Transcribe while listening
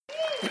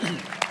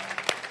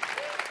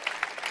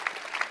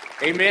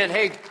Amen.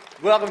 Hey,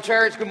 welcome,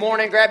 church. Good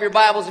morning. Grab your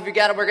Bibles if you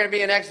got them. We're going to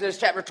be in Exodus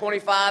chapter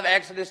 25.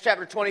 Exodus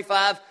chapter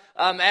 25.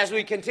 As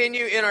we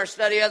continue in our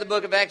study of the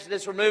book of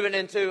Exodus, we're moving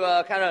into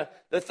kind of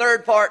the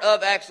third part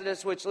of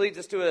Exodus, which leads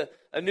us to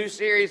a new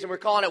series, and we're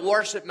calling it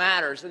Worship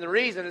Matters. And the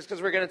reason is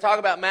because we're going to talk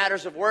about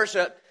matters of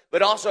worship,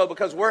 but also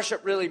because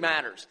worship really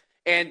matters.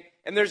 And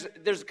there's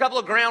a couple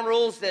of ground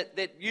rules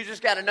that you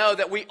just got to know,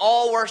 that we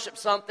all worship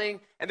something,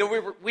 and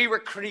that we were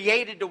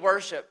created to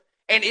worship.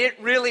 And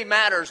it really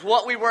matters.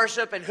 What we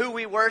worship and who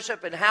we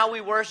worship and how we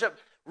worship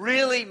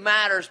really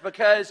matters,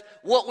 because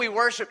what we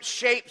worship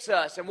shapes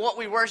us, and what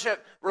we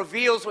worship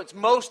reveals what's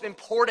most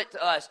important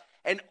to us.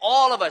 And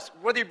all of us,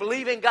 whether you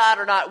believe in God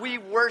or not, we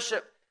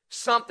worship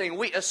something.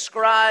 We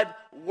ascribe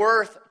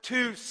worth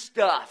to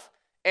stuff.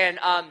 And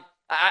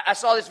I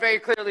saw this very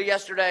clearly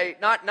yesterday,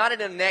 not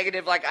in a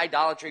negative, like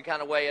idolatry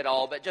kind of way at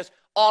all, but just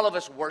all of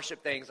us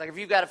worship things. Like if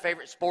you've got a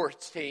favorite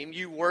sports team,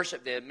 you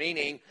worship them,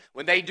 meaning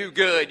when they do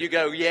good, you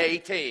go, yay,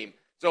 team.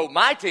 So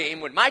my team,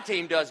 when my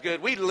team does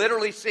good, we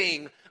literally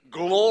sing,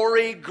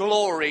 glory,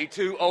 glory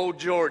to old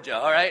Georgia,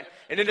 all right?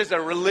 And it is a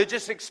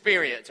religious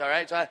experience, all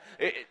right? So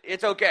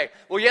it's okay.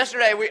 Well,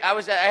 yesterday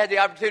I had the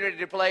opportunity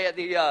to play at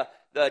the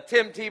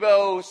Tim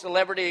Tebow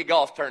Celebrity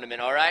Golf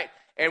Tournament, all right?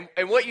 And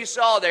what you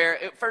saw there,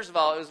 first of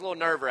all, it was a little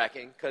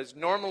nerve-wracking, because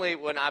normally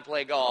when I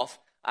play golf,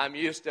 I'm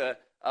used to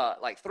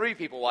like 3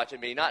 people watching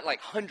me, not like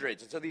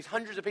hundreds. And so these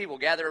hundreds of people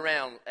gather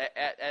around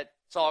at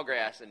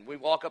Sawgrass, and we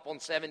walk up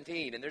on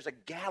 17, and there's a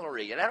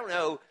gallery. And I don't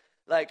know,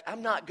 like,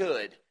 I'm not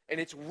good. And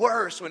it's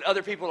worse when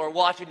other people are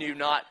watching you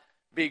not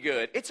be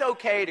good. It's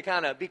okay to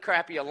kind of be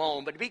crappy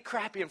alone, but to be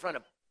crappy in front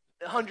of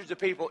hundreds of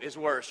people is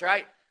worse,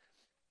 right?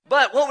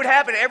 But what would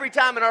happen every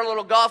time in our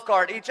little golf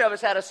cart, each of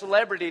us had a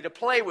celebrity to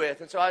play with.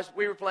 And so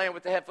we were playing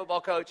with the head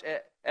football coach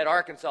at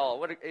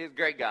Arkansas. He's a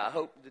great guy. I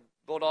hope the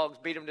Bulldogs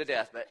beat him to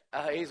death, but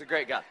he's a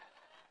great guy.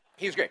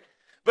 He's great.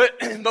 But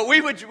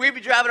we'd be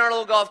driving our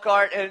little golf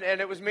cart,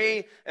 and it was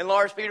me and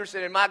Lars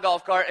Peterson in my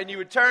golf cart, and you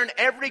would turn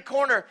every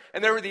corner,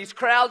 and there were these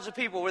crowds of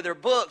people with their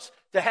books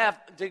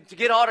to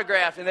get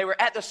autographed, and they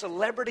were at the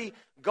celebrity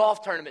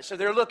golf tournament. So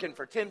they're looking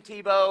for Tim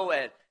Tebow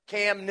and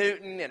Cam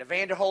Newton and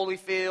Evander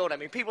Holyfield. I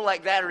mean, people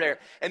like that are there.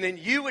 And then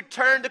you would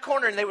turn the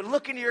corner, and they would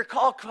look into your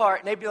golf cart,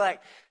 and they'd be like,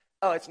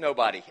 oh, it's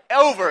nobody.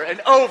 Over and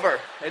over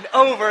and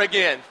over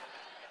again.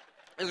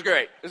 It was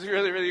great. It was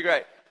really, really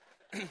great.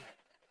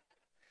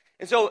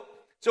 And so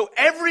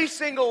every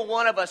single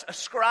one of us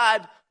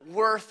ascribe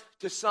worth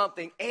to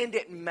something, and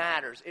it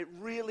matters. It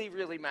really,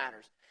 really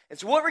matters. And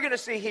so what we're going to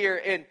see here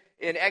in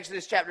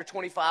Exodus chapter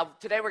 25,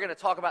 today we're going to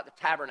talk about the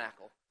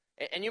tabernacle.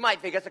 And you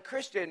might think, as a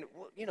Christian,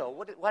 you know,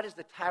 what does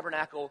the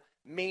tabernacle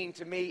mean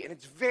to me? And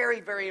it's very,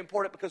 very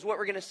important, because what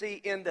we're going to see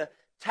in the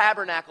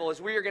tabernacle is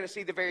we are going to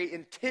see the very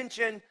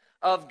intention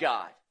of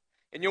God.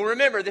 And you'll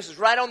remember, this is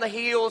right on the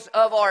heels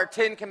of our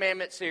 10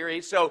 Commandments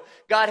series. So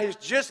God has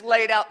just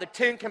laid out the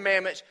 10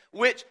 Commandments,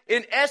 which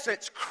in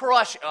essence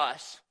crush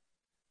us.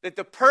 That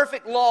the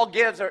perfect law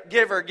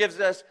giver gives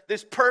us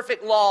this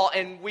perfect law,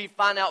 and we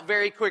find out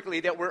very quickly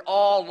that we're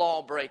all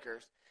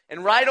lawbreakers.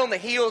 And right on the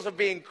heels of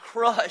being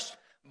crushed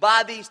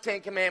by these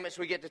 10 Commandments,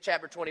 we get to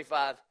chapter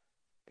 25.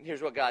 And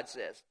here's what God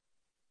says.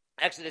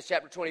 Exodus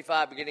chapter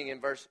 25, beginning in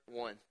verse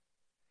 1. It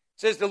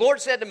says, the Lord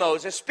said to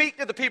Moses, speak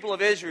to the people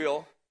of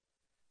Israel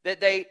that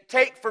they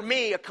take for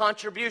me a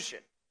contribution.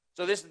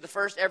 So this is the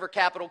first ever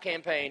capital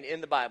campaign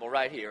in the Bible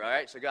right here, all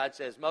right? So God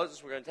says,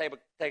 Moses, we're going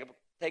to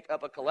take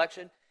up a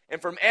collection,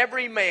 and from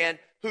every man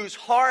whose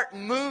heart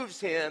moves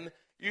him,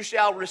 you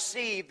shall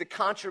receive the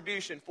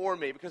contribution for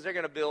me, because they're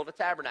going to build a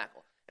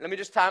tabernacle. And let me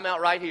just time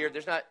out right here.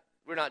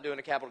 We're not doing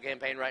a capital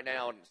campaign right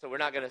now, so we're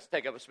not going to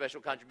take up a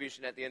special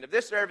contribution at the end of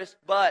this service,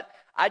 but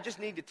I just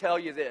need to tell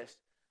you this.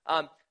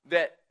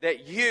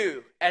 That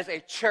you, as a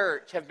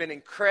church, have been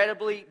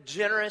incredibly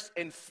generous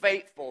and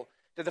faithful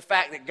to the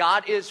fact that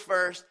God is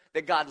first,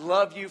 that God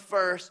loved you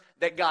first,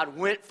 that God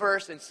went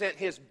first and sent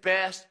His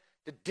best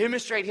to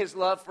demonstrate His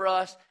love for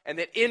us, and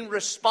that in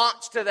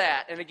response to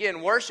that, and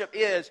again, worship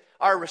is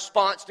our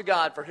response to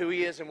God for who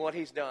He is and what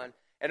He's done.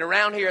 And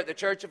around here at the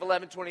Church of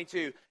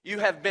 1122, you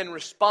have been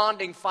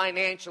responding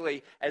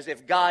financially as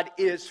if God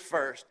is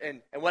first.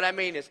 And what I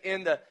mean is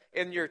in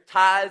your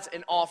tithes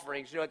and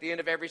offerings, you know, at the end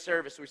of every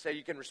service, we say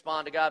you can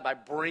respond to God by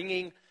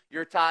bringing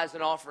your tithes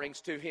and offerings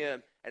to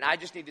Him. And I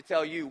just need to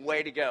tell you,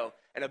 way to go.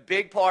 And a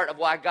big part of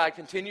why God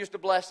continues to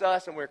bless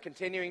us, and we're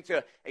continuing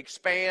to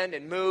expand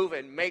and move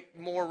and make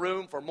more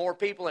room for more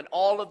people, and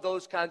all of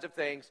those kinds of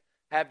things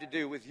have to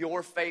do with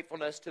your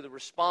faithfulness to the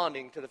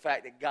responding to the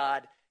fact that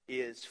God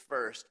is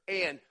first.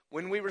 And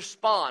when we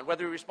respond,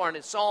 whether we respond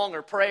in song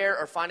or prayer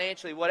or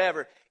financially,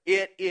 whatever,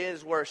 it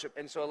is worship.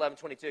 And so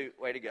 1122,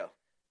 way to go.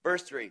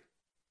 Verse 3.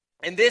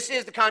 And this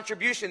is the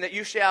contribution that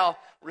you shall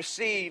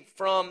receive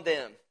from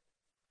them.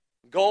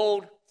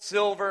 Gold,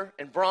 silver,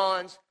 and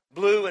bronze,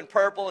 blue and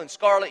purple and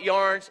scarlet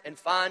yarns, and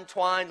fine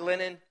twined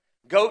linen,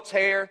 goat's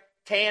hair,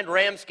 tanned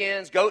ram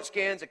skins, goat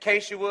skins,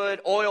 acacia wood,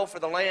 oil for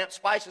the lamp,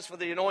 spices for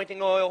the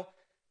anointing oil,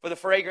 for the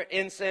fragrant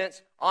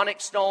incense,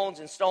 onyx stones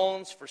and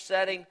stones for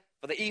setting,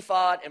 for the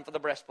ephod and for the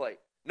breastplate.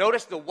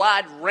 Notice the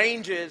wide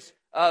ranges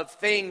of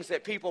things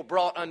that people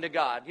brought unto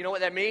God. You know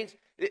what that means?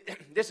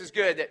 This is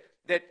good,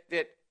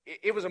 that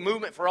it was a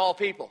movement for all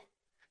people.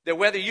 That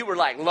whether you were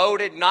like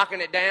loaded, knocking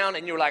it down,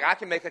 and you were like, I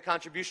can make a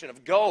contribution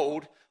of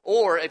gold,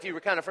 or if you were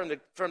kind of from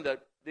the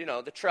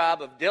the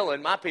tribe of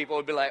Dylan, my people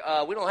would be like,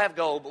 we don't have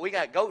gold, but we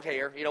got goat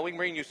hair. We can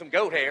bring you some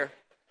goat hair.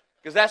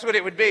 Because that's what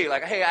it would be.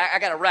 Like, hey, I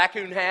got a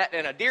raccoon hat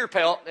and a deer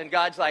pelt, and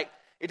God's like,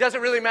 it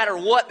doesn't really matter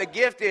what the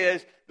gift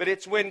is, but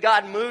it's when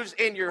God moves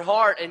in your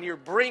heart and you're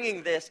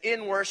bringing this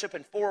in worship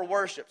and for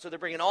worship. So they're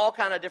bringing all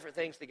kind of different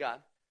things to God.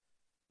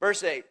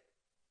 Verse 8,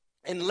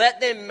 and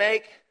let them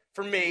make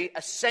for me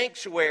a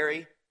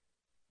sanctuary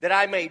that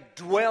I may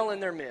dwell in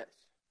their midst.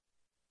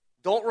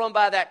 Don't run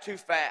by that too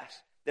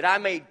fast. That I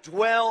may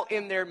dwell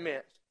in their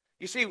midst.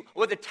 You see,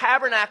 what the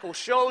tabernacle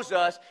shows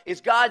us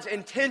is God's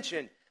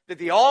intention that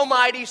the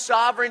almighty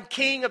sovereign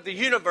king of the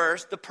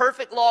universe, the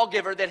perfect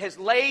lawgiver that has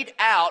laid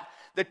out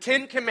the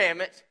 10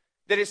 commandments,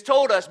 that has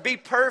told us, be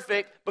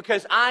perfect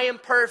because I am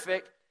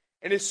perfect.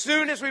 And as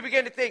soon as we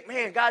begin to think,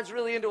 man, God's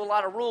really into a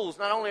lot of rules.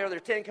 Not only are there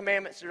 10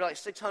 commandments, there are like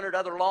 600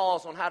 other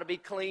laws on how to be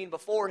clean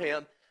before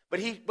him. But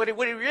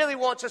what he really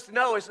wants us to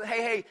know is,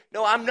 hey,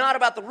 no, I'm not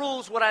about the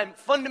rules. What I'm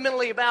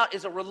fundamentally about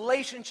is a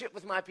relationship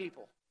with my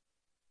people.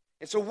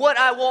 And so what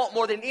I want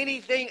more than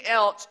anything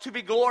else to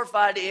be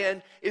glorified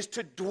in is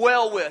to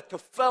dwell with, to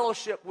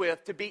fellowship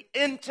with, to be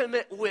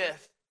intimate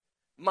with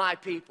my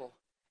people.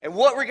 And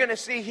what we're going to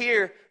see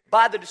here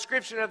by the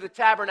description of the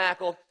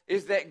tabernacle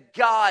is that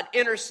God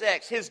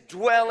intersects his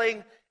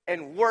dwelling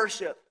and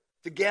worship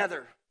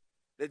together.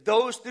 That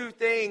those two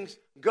things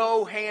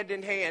go hand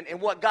in hand. And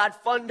what God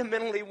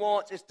fundamentally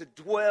wants is to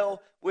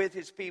dwell with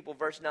his people.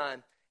 Verse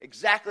 9,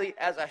 exactly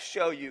as I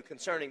show you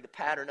concerning the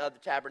pattern of the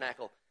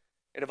tabernacle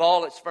and of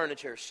all its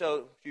furniture,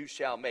 so you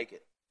shall make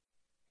it.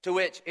 To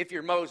which, if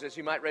you're Moses,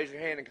 you might raise your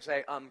hand and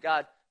say,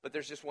 God, but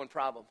there's just one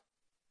problem.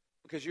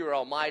 Because you are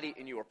almighty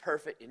and you are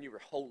perfect and you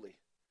are holy.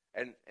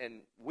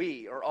 And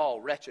we are all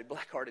wretched,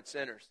 black-hearted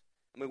sinners.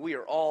 I mean, we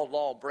are all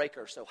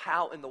lawbreakers. So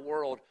how in the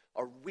world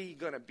are we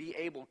going to be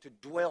able to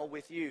dwell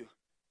with you?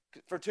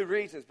 For two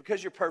reasons.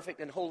 Because you're perfect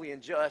and holy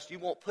and just, you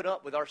won't put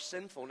up with our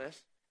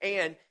sinfulness.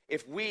 And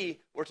if we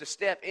were to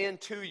step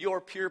into your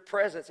pure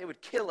presence, it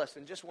would kill us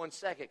in just 1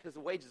 second because the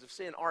wages of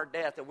sin are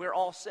death. And we're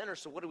all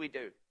sinners, so what do we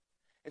do?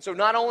 And so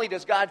not only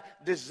does God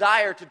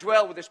desire to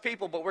dwell with his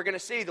people, but we're going to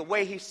see the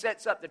way he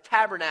sets up the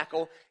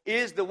tabernacle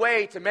is the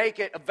way to make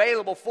it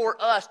available for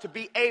us to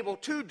be able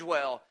to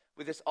dwell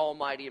with this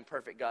almighty and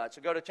perfect God.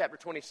 So go to chapter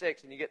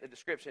 26 and you get the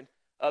description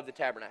of the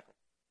tabernacle.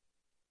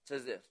 It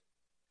says this.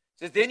 It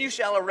says, then you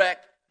shall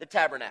erect the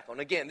tabernacle.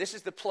 And again, this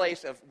is the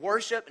place of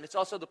worship, and it's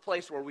also the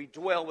place where we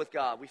dwell with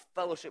God. We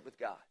fellowship with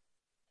God.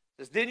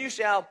 It says, then you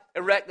shall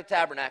erect the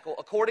tabernacle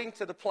according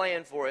to the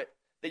plan for it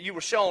that you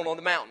were shown on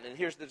the mountain. And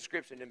here's the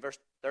description in verse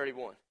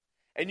 31.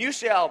 And you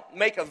shall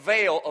make a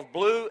veil of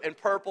blue and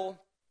purple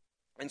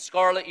and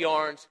scarlet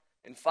yarns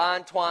and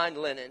fine twined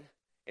linen,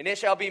 and it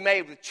shall be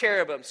made with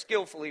cherubim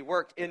skillfully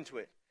worked into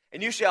it.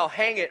 And you shall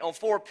hang it on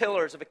 4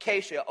 pillars of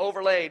acacia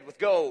overlaid with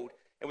gold,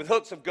 and with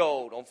hooks of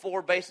gold on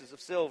 4 bases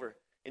of silver.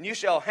 And you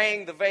shall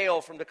hang the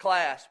veil from the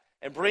clasp,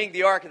 and bring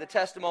the ark of the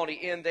testimony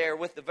in there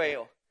with the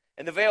veil.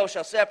 And the veil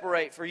shall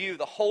separate for you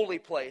the holy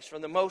place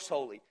from the most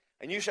holy.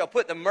 And you shall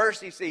put the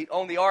mercy seat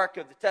on the ark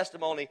of the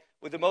testimony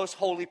with the most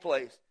holy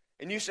place.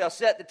 And you shall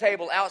set the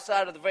table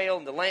outside of the veil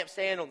and the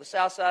lampstand on the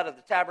south side of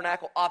the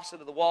tabernacle opposite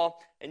of the wall.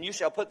 And you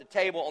shall put the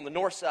table on the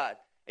north side.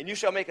 And you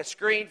shall make a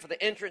screen for the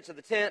entrance of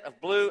the tent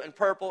of blue and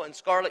purple and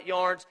scarlet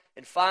yarns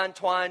and fine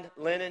twined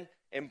linen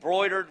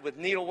embroidered with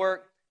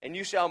needlework. And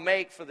you shall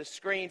make for the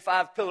screen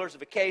 5 pillars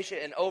of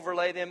acacia and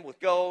overlay them with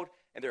gold.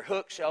 And their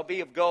hooks shall be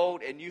of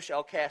gold. And you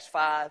shall cast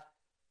 5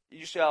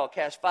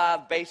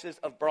 bases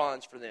of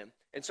bronze for them.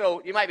 And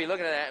so you might be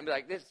looking at that and be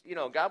like, this,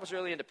 God was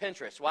really into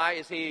Pinterest. Why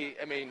is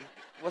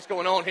what's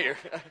going on here?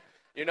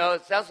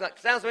 It sounds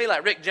to me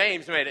like Rick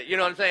James made it. You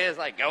know what I'm saying? It's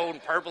like gold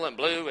and purple and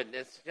blue, and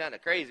it's kind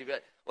of crazy,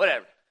 but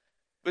whatever.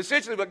 But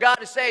essentially what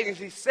God is saying is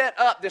he set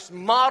up this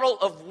model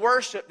of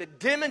worship that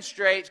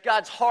demonstrates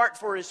God's heart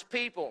for his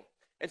people.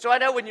 And so I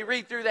know when you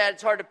read through that,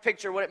 it's hard to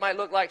picture what it might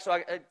look like. So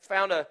I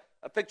found a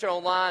picture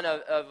online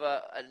of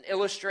an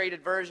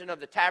illustrated version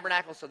of the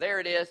tabernacle. So there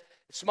it is.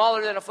 It's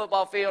smaller than a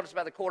football field. It's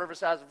about the quarter of the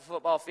size of a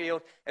football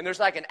field. And there's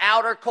like an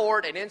outer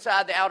court, and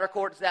inside the outer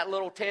court is that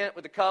little tent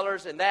with the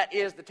colors, and that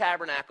is the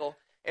tabernacle.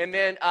 And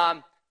then,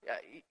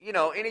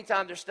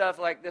 anytime there's stuff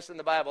like this in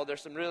the Bible,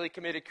 there's some really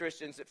committed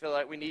Christians that feel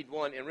like we need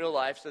one in real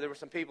life. So there were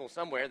some people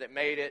somewhere that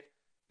made it,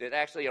 that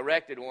actually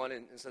erected one,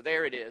 and so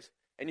there it is.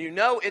 And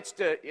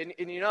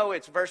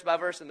it's verse by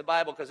verse in the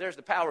Bible because there's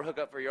the power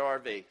hookup for your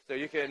RV. So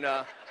you can,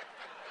 if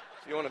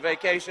you want a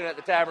vacation at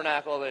the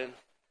tabernacle, then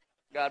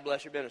God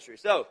bless your ministry.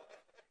 So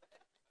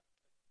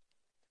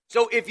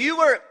if you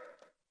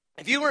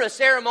were a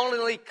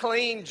ceremonially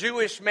clean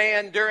Jewish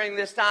man during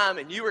this time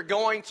and you were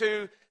going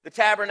to the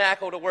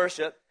tabernacle to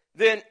worship,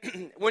 then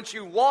once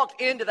you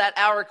walked into that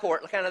outer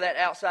court, kind of that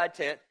outside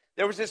tent,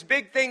 there was this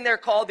big thing there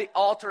called the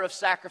altar of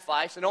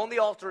sacrifice. And on the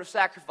altar of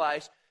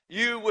sacrifice,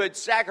 you would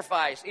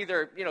sacrifice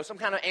either, some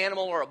kind of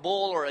animal or a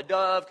bull or a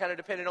dove, kind of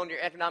depending on your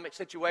economic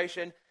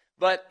situation.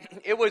 But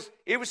it was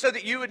so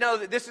that you would know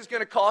that this is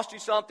going to cost you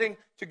something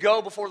to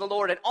go before the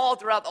Lord. And all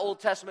throughout the Old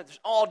Testament, there's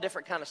all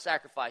different kind of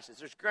sacrifices.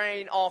 There's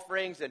grain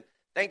offerings and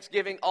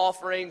Thanksgiving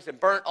offerings and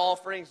burnt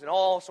offerings and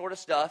all sort of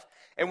stuff.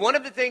 And one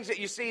of the things that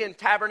you see in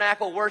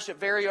tabernacle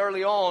worship very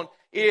early on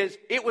is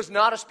it was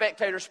not a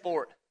spectator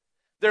sport.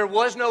 There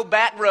was no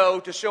back row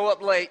to show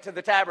up late to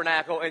the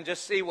tabernacle and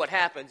just see what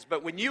happens.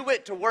 But when you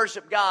went to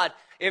worship God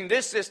in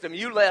this system,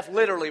 you left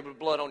literally with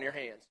blood on your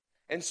hands.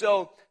 And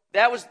so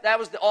that was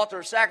the altar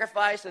of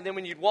sacrifice. And then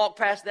when you'd walk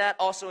past that,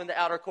 also in the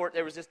outer court,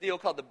 there was this deal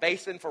called the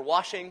basin for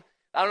washing.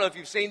 I don't know if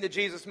you've seen the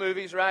Jesus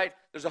movies, right?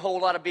 There's a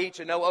whole lot of beach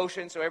and no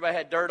ocean, so everybody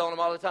had dirt on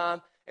them all the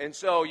time. And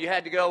so you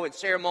had to go and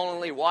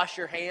ceremonially wash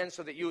your hands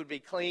so that you would be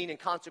clean and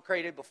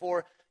consecrated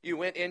before you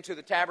went into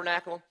the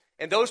tabernacle.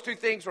 And those two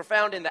things were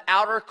found in the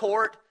outer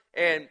court.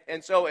 And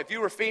so if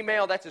you were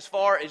female, that's as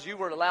far as you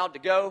were allowed to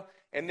go.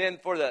 And then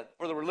for the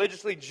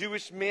religiously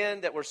Jewish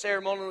men that were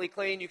ceremonially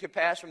clean, you could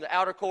pass from the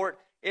outer court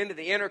into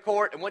the inner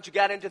court. And once you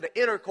got into the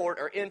inner court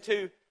or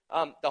into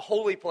the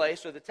holy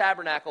place or the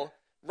tabernacle,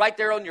 right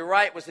there on your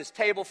right was this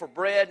table for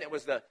bread. And it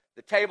was the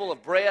table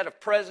of bread of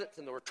presence.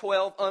 And there were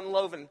 12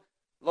 unleavened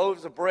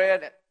loaves of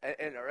bread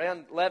and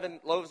around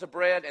 11 loaves of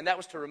bread. And that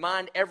was to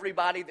remind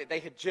everybody that they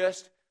had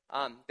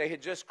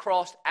just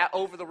crossed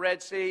over the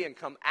Red Sea and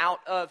come out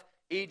of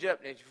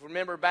Egypt. And if you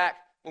remember back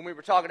when we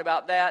were talking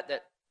about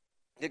that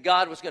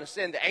God was going to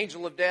send the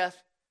angel of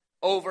death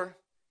over.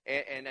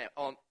 And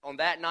on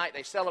that night,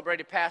 they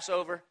celebrated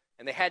Passover,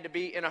 and they had to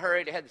be in a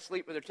hurry. They had to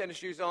sleep with their tennis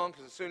shoes on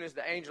because as soon as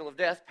the angel of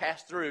death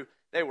passed through,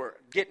 they were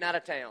getting out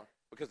of town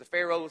because the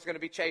Pharaoh was going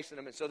to be chasing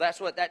them. And so that's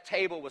what that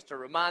table was to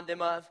remind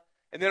them of.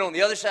 And then on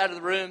the other side of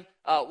the room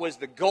was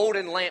the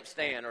golden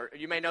lampstand, or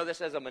you may know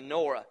this as a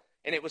menorah.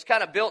 And it was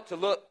kind of built to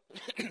look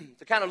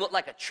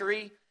like a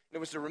tree. And it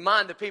was to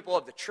remind the people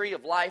of the tree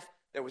of life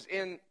that was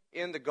in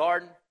the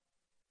garden.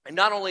 And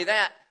not only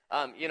that,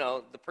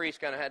 the priest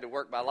kind of had to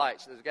work by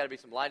light, so there's got to be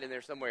some light in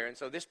there somewhere. And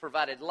so this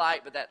provided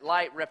light, but that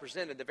light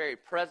represented the very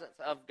presence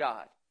of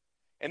God.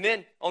 And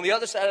then on the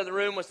other side of the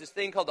room was this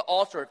thing called the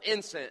altar of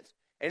incense.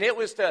 And it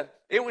was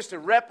to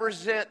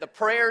represent the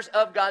prayers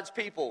of God's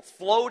people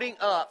floating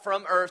up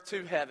from earth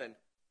to heaven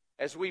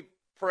as we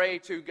pray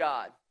to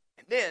God.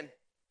 And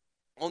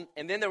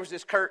then there was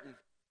this curtain.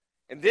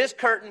 And this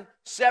curtain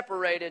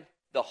separated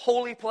the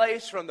holy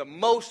place from the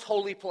most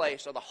holy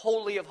place, or the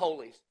Holy of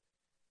Holies.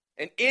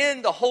 And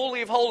in the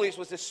Holy of Holies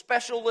was this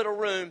special little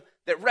room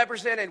that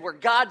represented where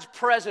God's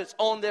presence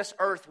on this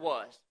earth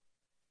was.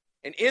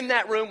 And in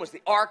that room was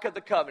the Ark of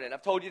the Covenant.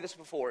 I've told you this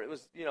before. It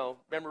was,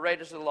 remember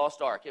Raiders of the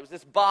Lost Ark. It was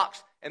this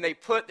box, and they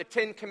put the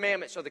 10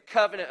 Commandments, or the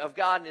covenant of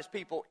God and His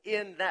people,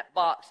 in that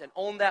box. And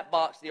on that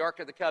box, the Ark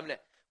of the Covenant,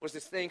 was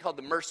this thing called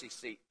the mercy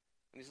seat.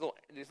 And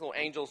these little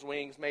angels'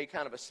 wings made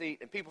kind of a seat.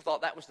 And people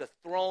thought that was the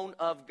throne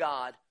of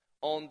God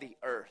on the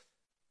earth.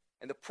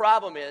 And the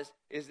problem is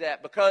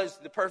that because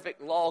the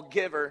perfect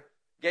lawgiver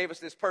gave us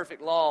this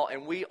perfect law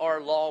and we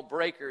are law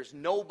breakers,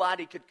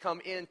 nobody could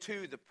come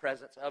into the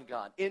presence of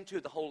God,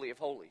 into the Holy of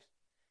Holies.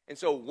 And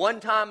so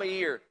one time a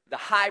year, the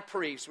high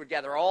priest would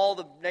gather all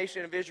the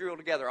nation of Israel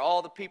together,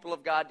 all the people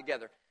of God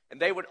together, and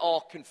they would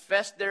all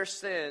confess their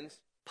sins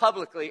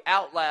publicly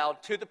out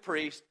loud to the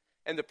priest,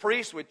 and the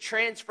priest would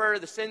transfer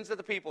the sins of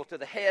the people to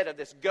the head of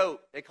this goat.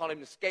 They called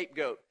him the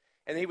scapegoat.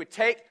 And he would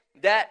take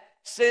that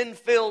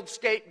sin-filled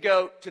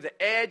scapegoat to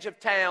the edge of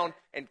town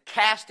and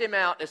cast him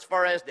out as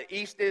far as the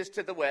east is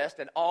to the west,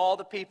 and all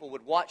the people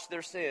would watch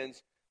their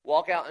sins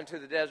walk out into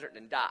the desert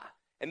and die.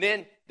 And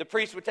then the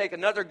priest would take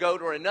another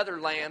goat or another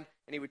lamb,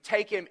 and he would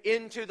take him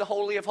into the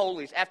Holy of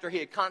Holies after he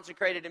had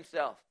consecrated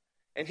himself.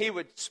 And he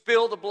would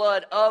spill the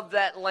blood of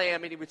that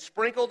lamb, and he would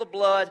sprinkle the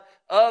blood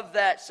of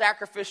that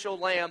sacrificial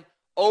lamb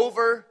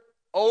over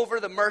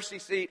the mercy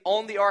seat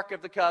on the Ark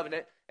of the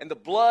Covenant. And the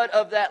blood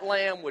of that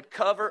lamb would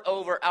cover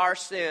over our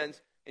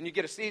sins. And you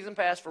get a season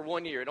pass for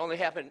 1 year. It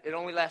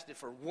only lasted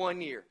for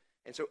 1 year.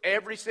 And so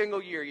every single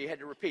year you had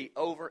to repeat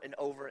over and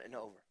over and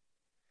over.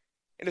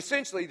 And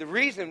essentially the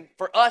reason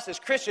for us as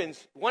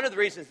Christians, one of the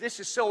reasons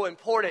this is so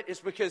important is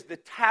because the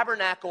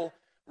tabernacle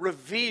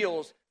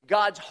reveals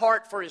God's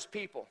heart for His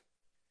people.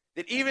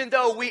 That even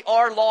though we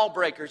are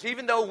lawbreakers,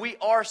 even though we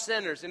are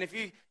sinners, and if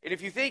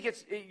you think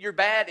you're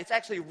bad, it's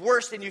actually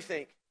worse than you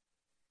think.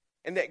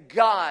 And that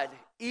God,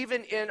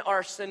 even in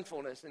our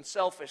sinfulness and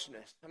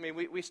selfishness, I mean,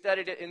 we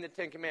studied it in the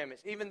 10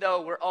 Commandments, even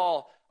though we're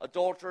all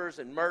adulterers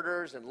and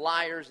murderers and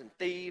liars and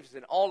thieves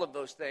and all of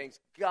those things,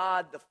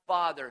 God the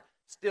Father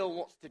still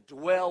wants to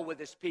dwell with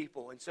His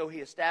people. And so He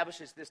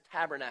establishes this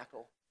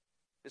tabernacle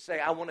to say,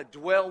 I want to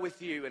dwell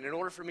with you, and in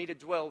order for me to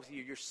dwell with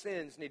you, your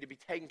sins need to be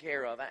taken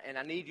care of, and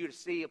I need you to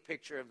see a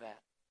picture of that.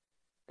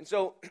 And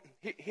so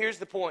here's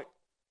the point,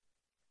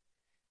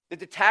 that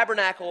the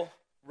tabernacle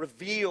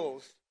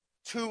reveals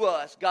to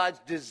us God's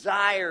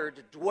desire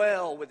to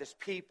dwell with His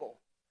people.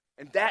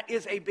 And that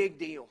is a big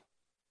deal.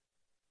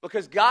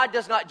 Because God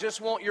does not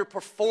just want your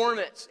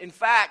performance. In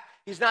fact,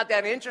 He's not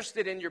that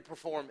interested in your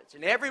performance.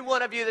 And every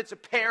one of you that's a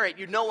parent,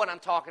 you know what I'm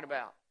talking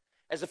about.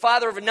 As the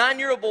father of a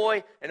 9-year-old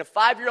boy and a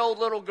 5-year-old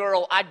little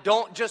girl, I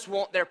don't just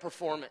want their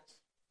performance.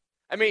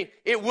 I mean,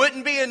 it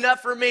wouldn't be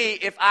enough for me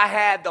if I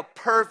had the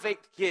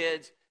perfect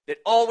kids that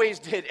always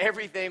did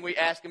everything we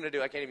asked him to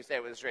do. I can't even say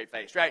it with a straight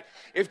face, right?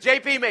 If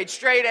JP made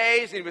straight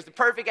A's and he was the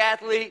perfect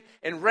athlete,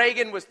 and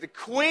Reagan was the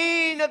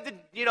queen of the,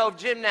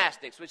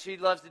 gymnastics, which she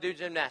loves to do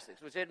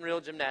gymnastics, which isn't real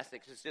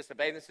gymnastics. It's just a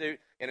bathing suit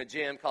in a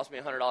gym, costs me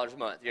 $100 a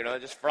month,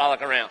 just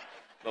frolic around.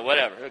 But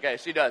whatever, okay,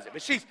 she does it.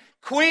 But she's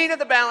queen of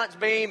the balance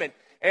beam,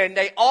 and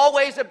they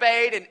always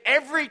obeyed, and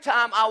every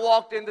time I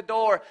walked in the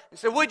door and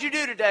said, "What'd you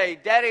do today,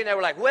 Daddy?" And they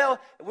were like, "Well,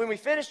 when we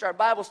finished our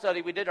Bible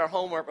study, we did our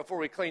homework before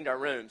we cleaned our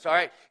rooms," all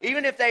right?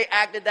 Even if they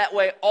acted that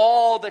way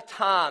all the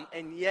time,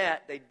 and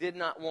yet they did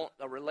not want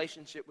a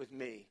relationship with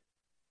me,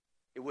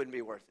 it wouldn't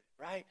be worth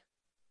it, right?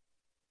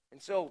 And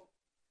so,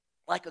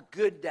 like a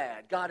good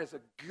dad, God is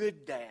a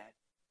good dad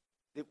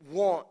that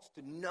wants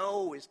to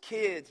know his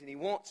kids, and he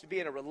wants to be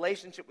in a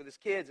relationship with his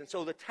kids. And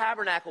so the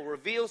tabernacle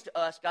reveals to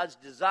us God's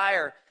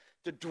desire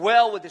to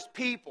dwell with his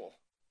people.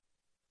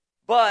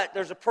 But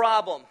there's a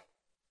problem.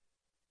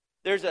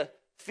 There's a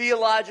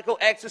theological,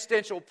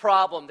 existential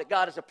problem that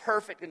God is a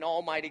perfect and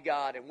almighty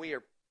God, and we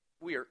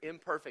are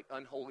imperfect,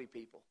 unholy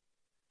people.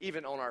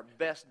 Even on our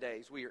best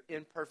days, we are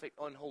imperfect,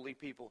 unholy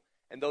people,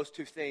 and those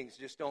two things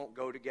just don't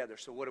go together.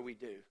 So what do we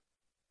do?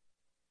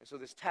 And so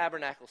this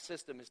tabernacle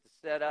system is to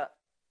set up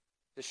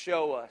to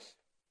show us,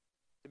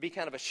 to be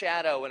kind of a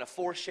shadow and a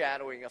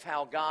foreshadowing of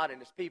how God and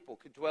his people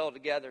could dwell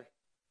together.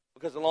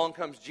 Because along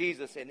comes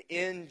Jesus, and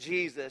in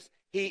Jesus,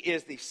 he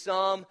is the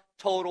sum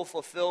total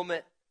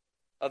fulfillment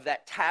of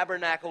that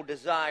tabernacle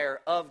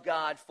desire of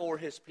God for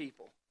his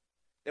people.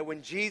 That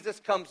when Jesus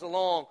comes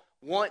along,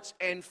 once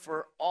and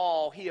for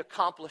all, he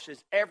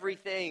accomplishes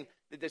everything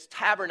that this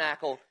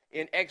tabernacle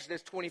in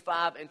Exodus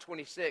 25 and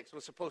 26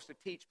 was supposed to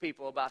teach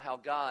people about how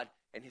God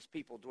and his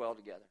people dwell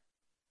together.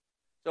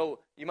 So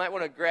you might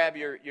want to grab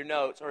your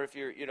notes, or if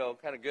you're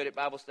kind of good at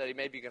Bible study,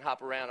 maybe you can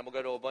hop around. I'm going to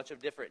go to a bunch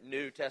of different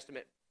New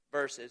Testament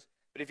verses.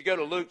 But if you go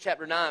to Luke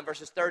chapter 9,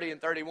 verses 30 and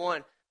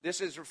 31,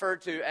 this is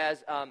referred to as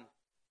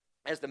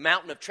the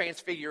mountain of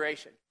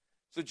transfiguration.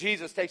 So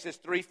Jesus takes his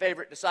 3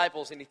 favorite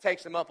disciples and he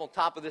takes them up on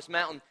top of this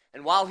mountain.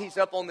 And while he's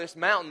up on this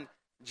mountain,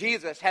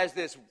 Jesus has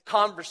this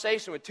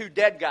conversation with 2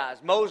 dead guys,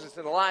 Moses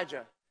and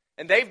Elijah.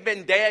 And they've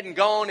been dead and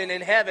gone and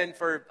in heaven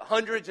for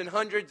hundreds and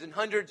hundreds and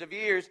hundreds of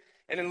years.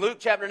 And in Luke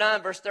chapter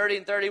 9, verse 30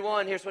 and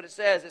 31, here's what it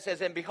says. It says,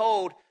 "And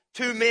behold,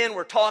 2 men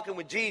were talking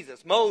with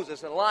Jesus,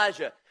 Moses and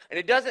Elijah." And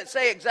it doesn't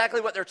say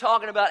exactly what they're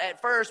talking about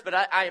at first, but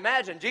I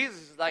imagine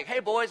Jesus is like, "Hey,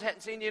 boys,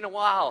 hadn't seen you in a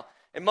while."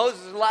 And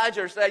Moses and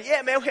Elijah are saying,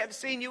 "Yeah, man, we haven't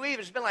seen you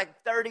either. It's been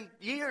like 30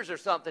 years or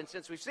something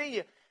since we've seen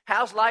you.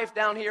 How's life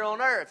down here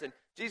on earth?" And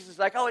Jesus is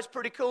like, "Oh, it's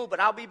pretty cool, but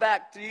I'll be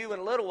back to you in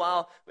a little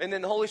while." And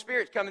then the Holy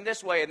Spirit's coming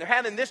this way. And they're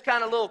having this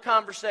kind of little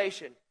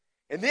conversation.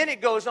 And then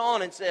it goes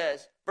on and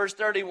says, verse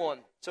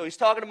 31, so he's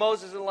talking to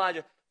Moses and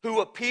Elijah,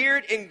 "who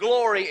appeared in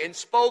glory and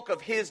spoke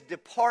of his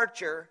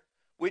departure,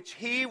 which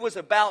he was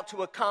about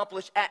to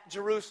accomplish at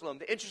Jerusalem."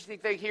 The interesting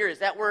thing here is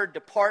that word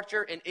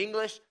departure in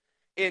English,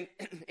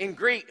 in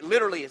Greek,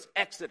 literally is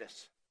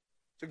Exodus.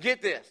 So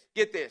get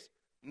this.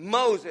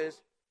 Moses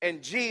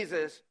and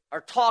Jesus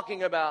are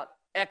talking about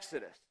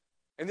Exodus.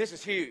 And this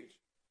is huge.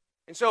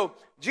 And so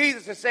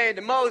Jesus is saying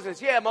to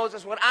Moses, "Yeah,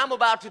 Moses, what I'm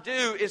about to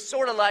do is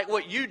sort of like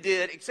what you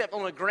did, except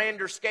on a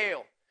grander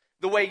scale.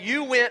 The way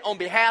you went on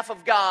behalf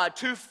of God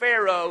to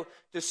Pharaoh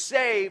to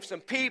save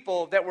some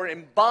people that were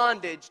in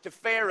bondage to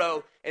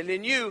Pharaoh. And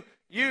then you,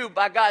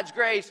 by God's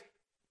grace,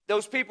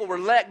 those people were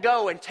let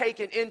go and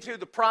taken into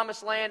the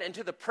promised land and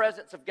to the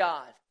presence of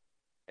God."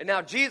 And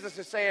now Jesus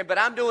is saying, but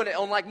I'm doing it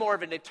on like more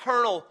of an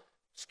eternal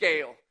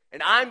scale.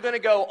 And I'm going to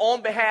go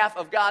on behalf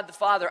of God the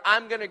Father.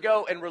 I'm going to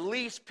go and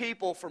release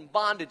people from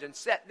bondage and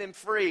set them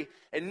free.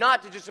 And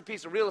not to just a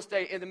piece of real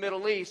estate in the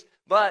Middle East,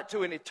 but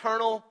to an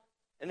eternal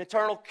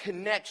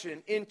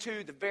connection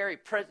into the very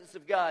presence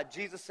of God.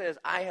 Jesus says,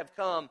 "I have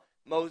come,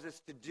 Moses,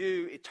 to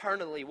do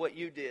eternally what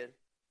you did."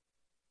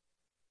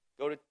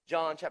 Go to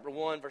John chapter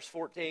 1, verse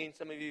 14.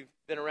 Some of you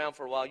have been around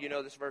for a while. You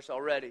know this verse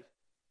already.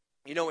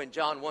 In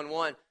John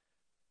 1:1,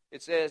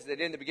 it says that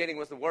in the beginning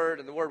was the Word,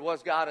 and the Word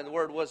was God, and the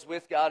Word was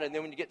with God. And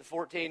then when you get to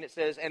 14, it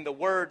says, "And the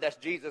Word," that's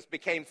Jesus,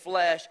 "became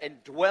flesh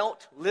and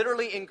dwelt."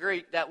 Literally in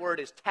Greek, that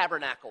word is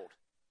tabernacled.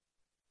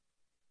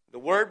 The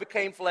Word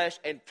became flesh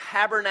and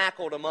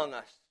tabernacled among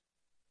us.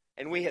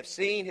 "And we have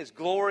seen his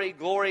glory,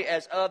 glory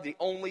as of the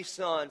only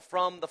Son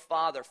from the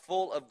Father,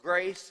 full of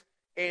grace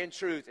and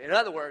truth." In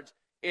other words,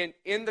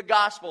 in the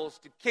Gospels,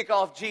 to kick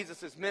off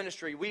Jesus'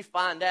 ministry, we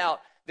find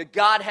out that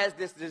God has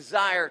this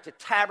desire to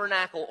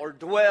tabernacle or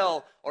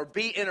dwell or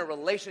be in a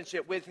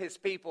relationship with his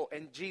people.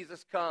 And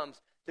Jesus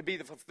comes to be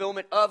the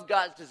fulfillment of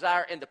God's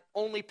desire and the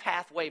only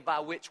pathway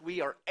by which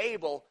we are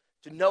able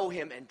to know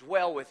him and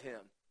dwell with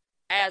him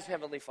as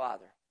Heavenly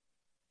Father.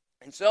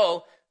 And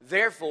so,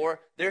 therefore,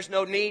 there's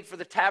no need for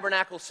the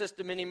tabernacle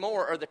system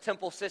anymore or the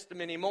temple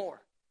system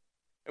anymore.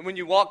 And when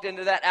you walked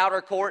into that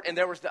outer court and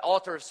there was the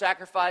altar of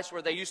sacrifice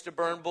where they used to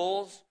burn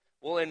bulls,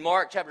 well, in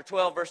Mark chapter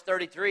 12, verse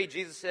 33,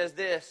 Jesus says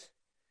this,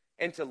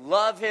 and to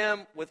love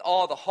him with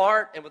all the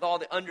heart and with all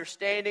the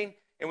understanding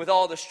and with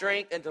all the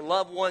strength, and to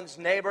love one's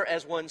neighbor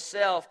as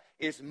oneself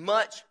is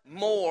much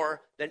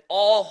more than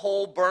all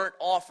whole burnt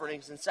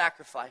offerings and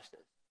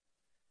sacrifices.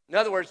 In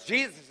other words,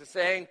 Jesus is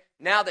saying,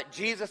 now that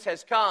Jesus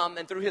has come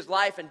and through his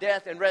life and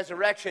death and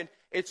resurrection,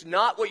 it's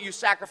not what you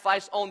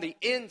sacrifice on the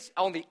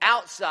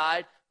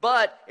outside,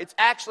 but it's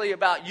actually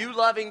about you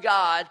loving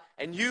God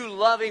and you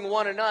loving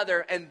one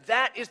another, and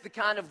that is the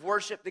kind of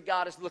worship that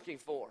God is looking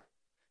for.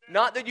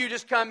 Not that you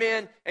just come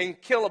in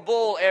and kill a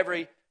bull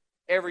every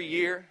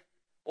year.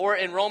 Or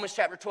in Romans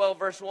chapter 12,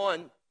 verse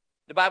 1,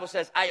 the Bible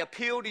says, I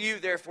appeal to you,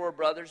 therefore,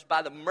 brothers,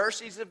 by the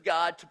mercies of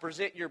God, to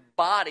present your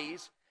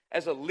bodies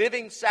as a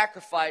living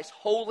sacrifice,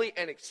 holy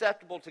and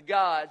acceptable to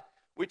God,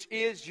 which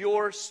is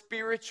your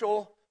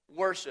spiritual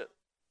worship.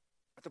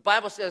 But the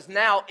Bible says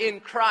now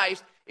in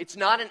Christ, it's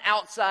not an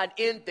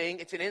outside-in thing,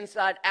 it's an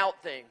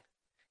inside-out thing.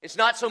 It's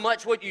not so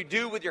much what you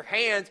do with your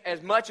hands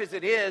as much as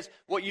it is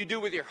what you do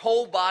with your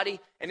whole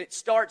body, and it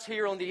starts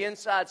here on the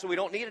inside, so we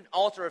don't need an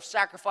altar of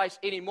sacrifice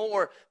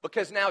anymore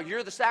because now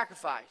you're the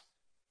sacrifice.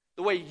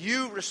 The way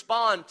you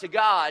respond to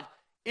God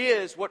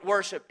is what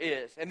worship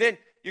is. And then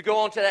you go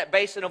on to that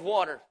basin of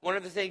water. One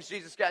of the things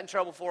Jesus got in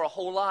trouble for a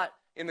whole lot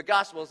in the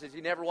Gospels is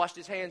he never washed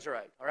his hands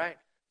right, all right?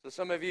 So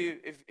some of you,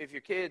 if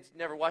your kids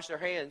never wash their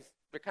hands,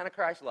 they're kind of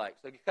Christ-like,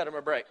 so you cut them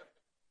a break.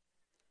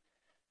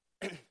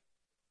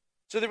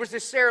 So there was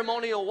this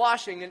ceremonial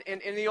washing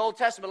in the Old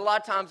Testament. A lot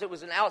of times it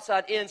was an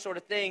outside-in sort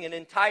of thing. And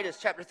in Titus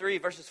chapter 3,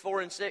 verses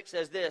 4 and 6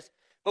 says this,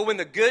 but when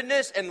the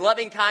goodness and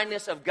loving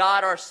kindness of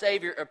God our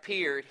Savior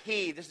appeared,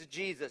 this is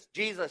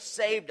Jesus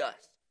saved us.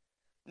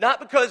 Not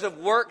because of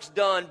works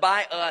done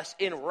by us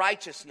in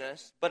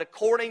righteousness, but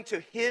according to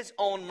his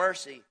own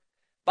mercy,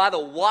 by the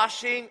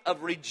washing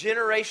of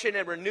regeneration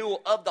and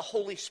renewal of the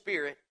Holy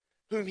Spirit,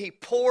 whom he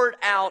poured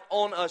out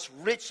on us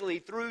richly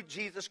through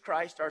Jesus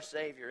Christ our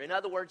Savior. In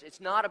other words, it's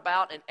not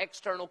about an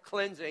external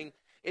cleansing,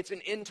 it's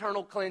an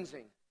internal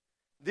cleansing.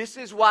 This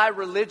is why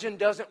religion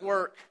doesn't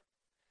work.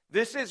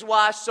 This is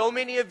why so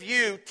many of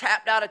you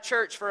tapped out of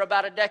church for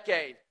about a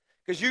decade.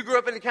 Because you grew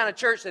up in the kind of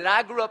church that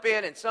I grew up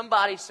in, and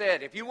somebody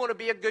said, if you want to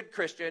be a good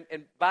Christian,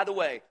 and by the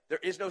way, there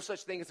is no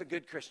such thing as a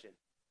good Christian.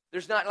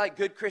 There's not like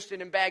good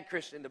Christian and bad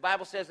Christian. The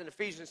Bible says in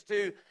Ephesians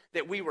 2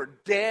 that we were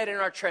dead in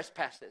our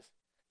trespasses.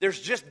 There's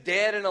just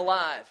dead and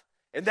alive.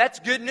 And that's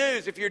good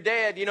news if you're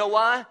dead. You know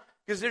why?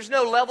 Because there's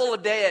no level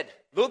of dead.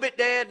 A little bit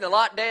dead and a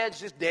lot dead is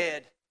just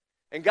dead.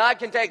 And God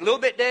can take a little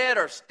bit dead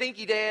or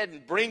stinky dead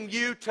and bring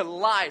you to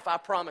life. I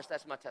promise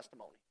that's my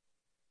testimony.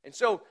 And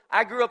so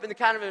I grew up in the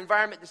kind of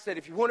environment that said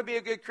if you want to be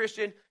a good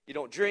Christian, you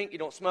don't drink, you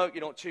don't smoke,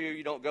 you don't chew,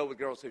 you don't go with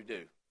girls who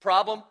do.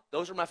 Problem?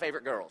 Those are my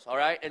favorite girls, all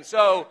right? And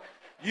so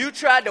you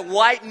tried to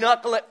white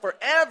knuckle it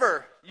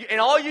forever. And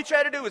all you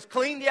tried to do was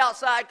clean the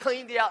outside,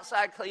 clean the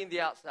outside, clean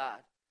the outside.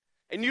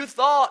 And you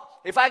thought,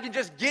 if I could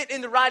just get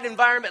in the right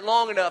environment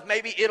long enough,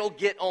 maybe it'll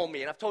get on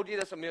me. And I've told you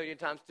this a million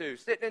times too.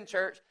 Sitting in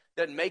church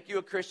doesn't make you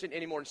a Christian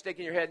anymore, and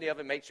sticking your head in the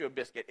oven makes you a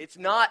biscuit. It's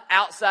not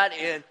outside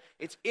in,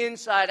 it's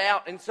inside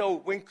out. And so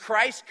when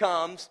Christ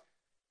comes,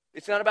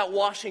 it's not about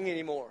washing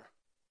anymore.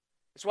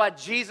 It's why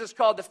Jesus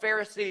called the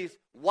Pharisees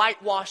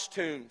whitewashed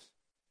tombs.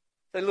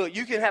 He said, look,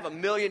 you can have $1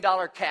 million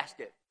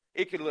casket.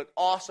 It could look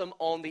awesome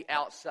on the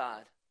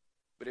outside.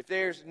 But if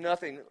there's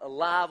nothing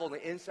alive on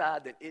the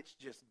inside, then it's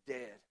just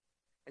dead.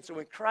 And so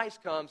when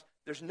Christ comes,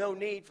 there's no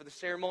need for the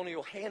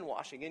ceremonial hand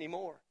washing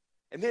anymore.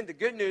 And then the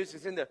good news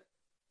is in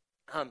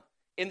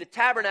the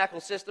tabernacle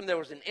system, there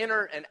was an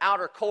inner and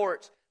outer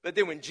courts. But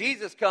then when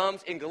Jesus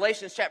comes, in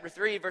Galatians chapter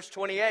 3, verse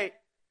 28,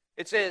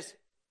 it says,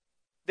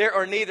 there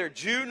are neither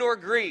Jew nor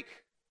Greek.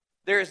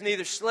 There is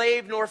neither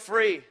slave nor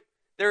free.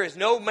 There is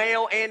no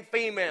male and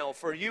female,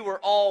 for you are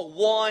all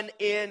one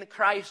in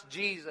Christ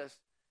Jesus.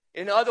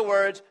 In other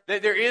words,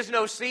 that there is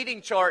no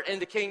seating chart in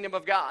the kingdom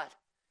of God.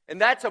 And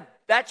that's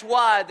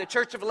why the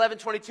Church of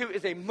 1122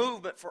 is a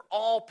movement for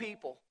all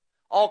people.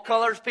 All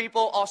colors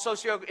people, all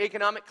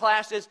socioeconomic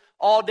classes,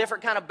 all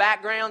different kind of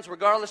backgrounds,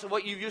 regardless of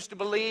what you used to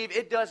believe.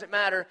 It doesn't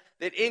matter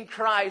that in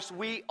Christ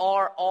we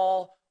are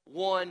all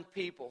one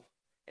people.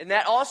 And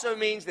that also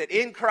means that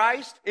in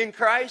Christ,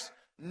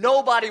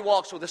 nobody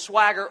walks with a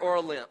swagger or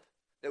a limp.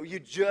 That you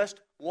just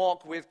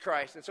walk with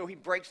Christ. And so he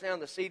breaks down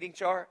the seating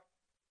chart.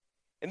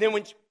 And then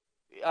when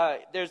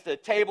there's the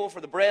table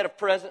for the bread of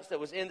presence that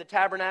was in the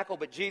tabernacle,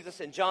 but Jesus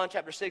in John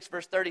chapter 6,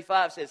 verse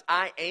 35 says,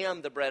 I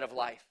am the bread of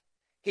life.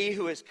 He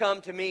who has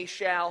come to me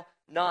shall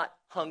not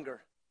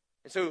hunger.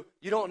 And so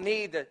you don't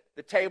need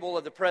the table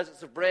of the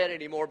presence of bread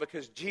anymore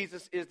because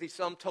Jesus is the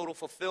sum total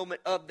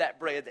fulfillment of that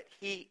bread, that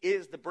he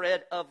is the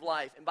bread of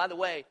life. And by the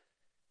way,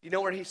 you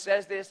know where he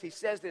says this? He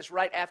says this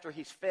right after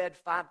he's fed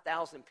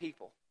 5,000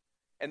 people.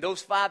 And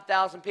those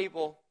 5,000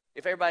 people,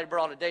 if everybody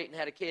brought a date and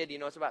had a kid,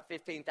 it's about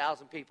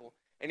 15,000 people.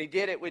 And he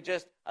did it with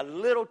just a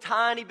little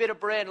tiny bit of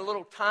bread and a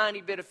little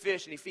tiny bit of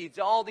fish. And he feeds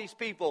all these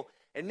people.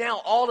 And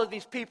now all of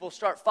these people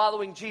start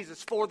following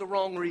Jesus for the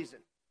wrong reason.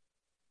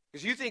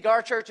 Because you think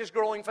our church is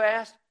growing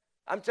fast?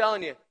 I'm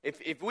telling you,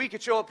 if we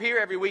could show up here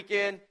every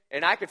weekend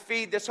and I could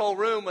feed this whole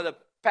room with a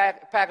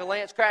pack of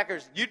Lance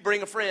crackers, you'd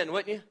bring a friend,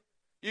 wouldn't you?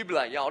 You'd be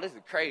like, y'all, this is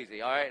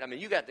crazy, all right? I mean,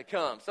 you got to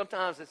come.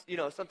 Sometimes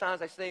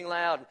sometimes I sing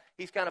loud. And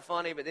he's kind of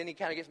funny, but then he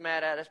kind of gets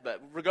mad at us.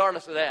 But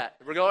regardless of that,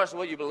 regardless of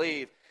what you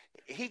believe,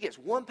 he gets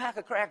one pack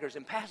of crackers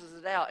and passes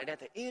it out. And at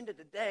the end of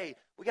the day,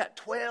 we got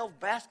 12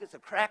 baskets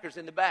of crackers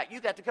in the back. You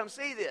got to come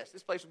see this.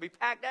 This place will be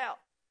packed out.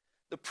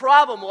 The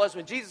problem was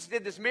when Jesus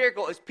did this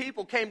miracle is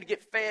people came to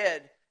get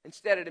fed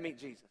instead of to meet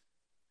Jesus.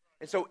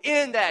 And so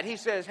in that, he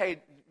says,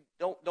 hey,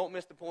 don't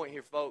miss the point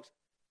here, folks.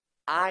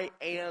 I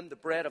am the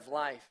bread of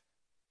life.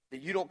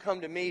 That you don't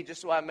come to me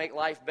just so I make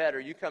life better.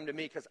 You come to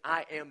me because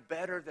I am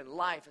better than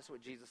life. That's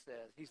what Jesus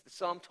says. He's the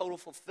sum total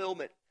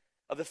fulfillment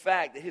of the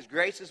fact that his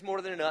grace is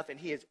more than enough and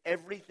he is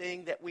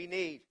everything that we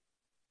need.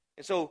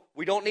 And so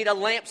we don't need a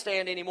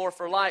lampstand anymore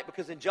for light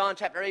because in John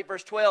chapter 8,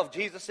 verse 12,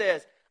 Jesus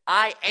says,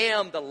 I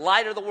am the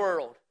light of the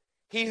world.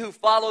 He who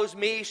follows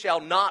me shall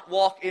not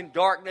walk in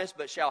darkness,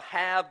 but shall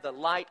have the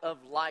light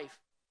of life.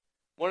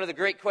 One of the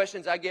great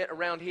questions I get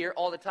around here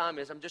all the time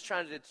is, I'm just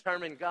trying to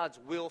determine God's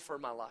will for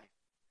my life.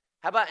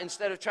 How about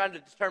instead of trying to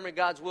determine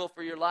God's will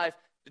for your life,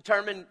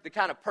 determine the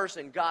kind of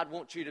person God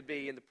wants you to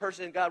be. And the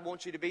person God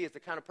wants you to be is the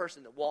kind of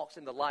person that walks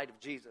in the light of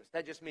Jesus.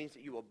 That just means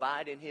that you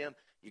abide in him,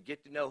 you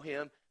get to know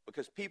him.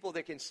 Because people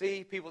that can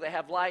see, people that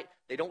have light,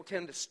 they don't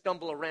tend to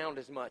stumble around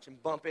as much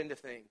and bump into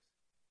things.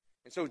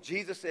 And so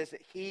Jesus says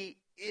that he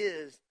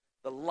is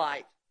the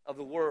light of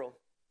the world.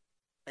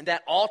 And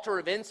that altar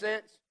of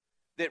incense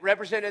that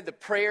represented the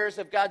prayers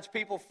of God's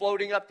people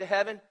floating up to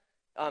heaven,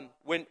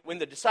 when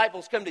the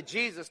disciples come to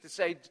Jesus to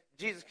say,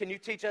 Jesus, can you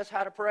teach us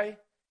how to pray?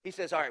 He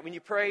says, all right, when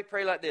you pray,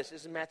 pray like this.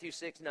 This is Matthew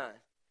 6:9.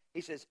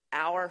 He says,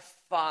 our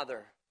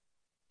Father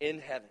in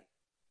heaven.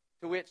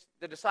 To which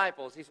the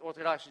disciples, these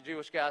Orthodox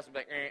Jewish guys, are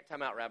like,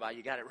 time out, Rabbi,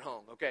 you got it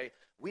wrong, okay?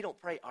 We don't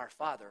pray our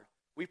Father.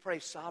 We pray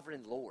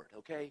sovereign Lord,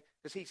 okay?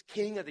 Because he's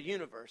king of the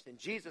universe. And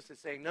Jesus is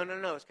saying, no,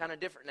 it's kind of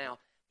different now.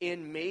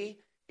 In me,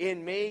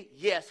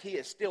 yes, he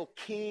is still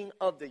king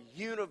of the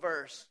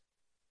universe.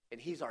 And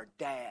he's our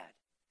dad.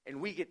 And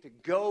we get to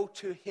go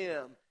to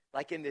him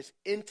like in this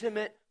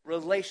intimate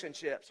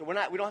relationship. So we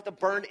don't have to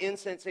burn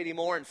incense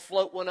anymore and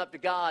float one up to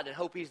God and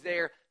hope he's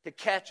there to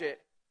catch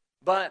it.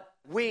 But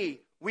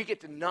we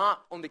get to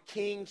knock on the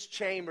king's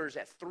chambers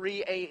at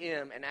 3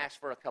 a.m. and ask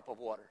for a cup of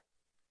water.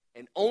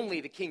 And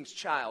only the king's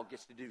child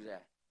gets to do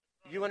that.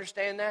 Do you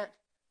understand that?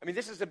 I mean,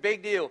 this is a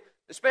big deal,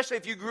 especially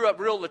if you grew up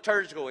real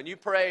liturgical and you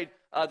prayed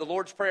the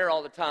Lord's Prayer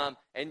all the time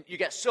and you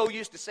got so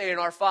used to saying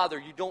Our Father,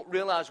 you don't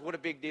realize what a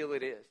big deal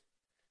it is.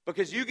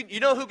 Because you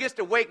know who gets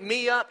to wake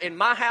me up in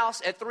my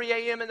house at 3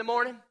 a.m. in the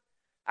morning?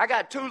 I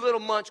got two little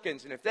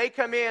munchkins, and if they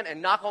come in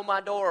and knock on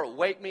my door or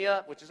wake me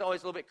up, which is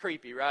always a little bit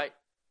creepy, right?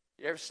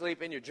 You ever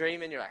sleeping, you're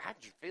dreaming, you're like, how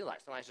did you feel like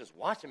somebody's just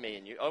watching me?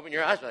 And you open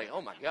your eyes, you're like,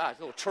 oh my gosh,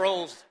 little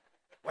trolls,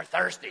 we're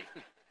thirsty.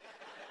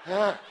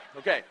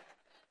 Okay.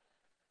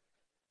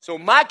 So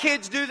my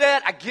kids do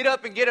that, I get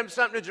up and get them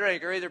something to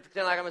drink, or either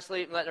pretend like I'm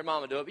asleep and let their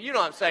mama do it, but you know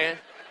what I'm saying.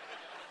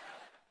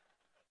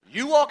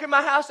 You walk in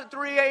my house at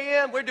 3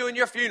 a.m., we're doing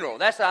your funeral.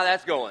 That's how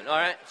that's going, all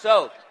right?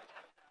 So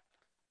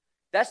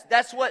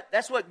that's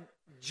what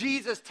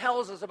Jesus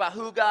tells us about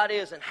who God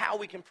is and how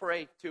we can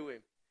pray to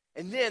him.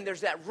 And then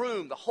there's that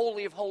room, the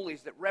Holy of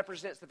Holies, that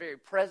represents the very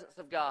presence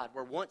of God,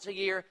 where once a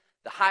year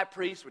the high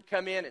priest would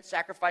come in and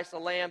sacrifice the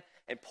lamb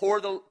and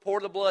pour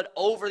the blood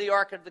over the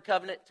Ark of the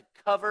Covenant to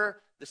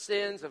cover the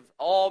sins of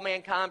all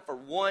mankind for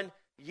 1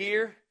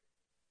 year.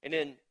 And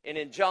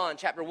in John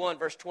chapter 1,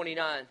 verse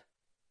 29,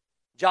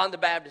 John the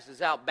Baptist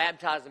is out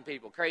baptizing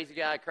people. Crazy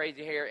guy,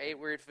 crazy hair, ate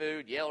weird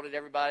food, yelled at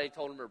everybody,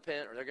 told them to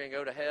repent or they're going to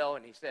go to hell.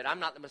 And he said, I'm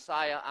not the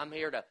Messiah. I'm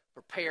here to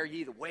prepare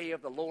ye the way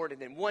of the Lord.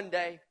 And then one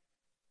day,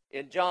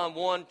 in John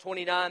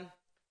 1:29,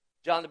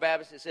 John the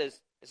Baptist, it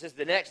says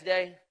the next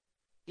day,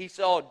 he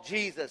saw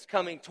Jesus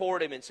coming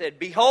toward him and said,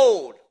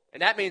 behold.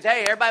 And that means,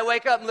 hey, everybody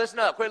wake up and listen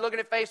up. Quit looking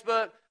at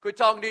Facebook. Quit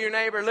talking to your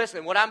neighbor.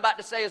 Listen, what I'm about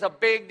to say is a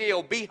big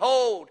deal.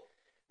 Behold,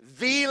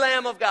 the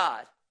Lamb of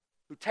God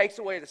who takes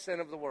away the sin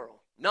of the world.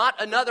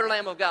 Not another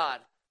Lamb of God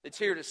that's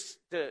here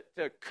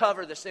to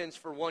cover the sins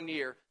for 1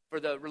 year for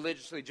the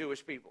religiously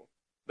Jewish people.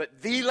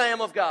 But the Lamb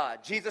of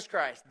God, Jesus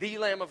Christ, the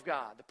Lamb of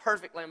God, the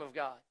perfect Lamb of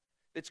God,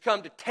 that's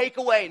come to take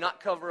away,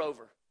 not cover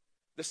over.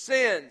 The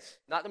sins,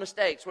 not the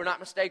mistakes. We're not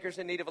mistakers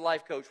in need of a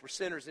life coach. We're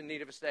sinners in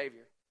need of a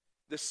Savior.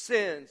 The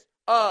sins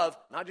of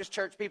not just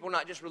church people,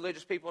 not just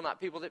religious people, not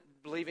people that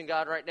believe in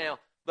God right now,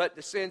 but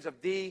the sins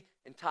of the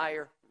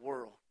entire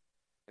world.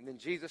 And then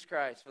Jesus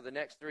Christ, for the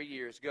next 3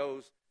 years,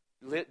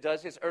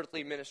 does his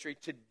earthly ministry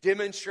to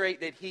demonstrate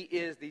that he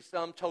is the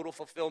sum total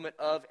fulfillment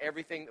of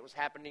everything that was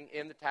happening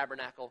in the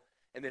tabernacle.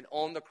 And then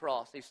on the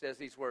cross, he says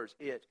these words,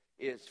 it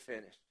is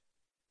finished.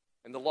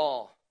 And the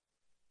law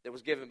that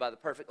was given by the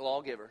perfect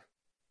lawgiver,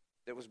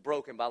 that was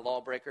broken by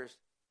lawbreakers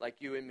like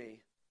you and me,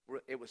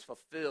 it was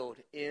fulfilled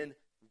in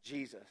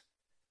Jesus.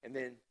 And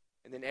then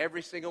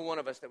every single one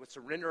of us that would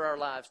surrender our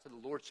lives to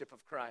the lordship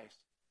of Christ,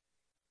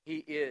 he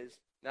is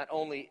not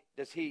only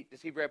does he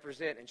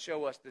represent and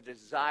show us the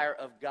desire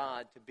of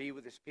God to be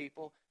with his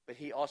people, but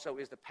he also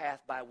is the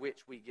path by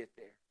which we get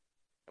there.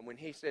 And when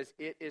he says,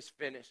 it is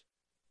finished,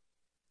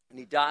 and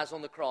he dies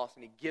on the cross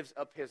and he gives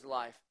up his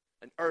life,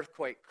 an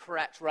earthquake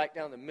cracks right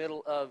down the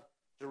middle of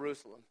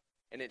Jerusalem,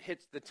 and it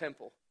hits the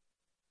temple.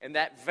 And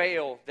that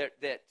veil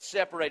that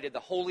separated the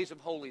holies of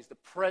holies, the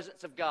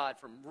presence of God,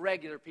 from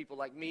regular people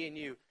like me and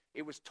you,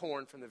 it was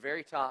torn from the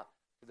very top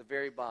to the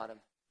very bottom.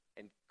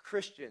 And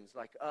Christians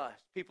like us,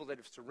 people that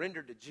have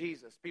surrendered to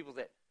Jesus, people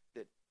that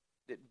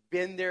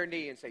bend their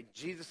knee and say,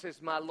 Jesus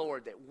is my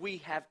Lord, that we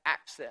have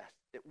access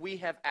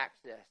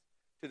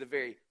to the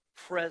very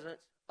presence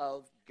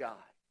of God.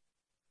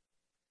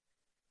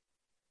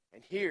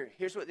 And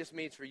here's what this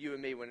means for you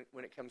and me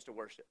when it comes to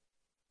worship.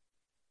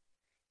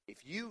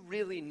 If you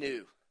really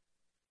knew,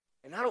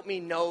 and I don't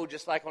mean know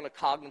just like on a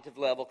cognitive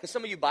level, because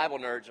some of you Bible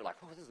nerds are like,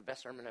 oh, this is the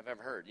best sermon I've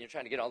ever heard. You're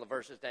trying to get all the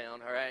verses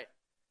down, all right?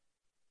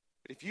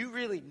 But if you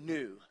really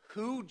knew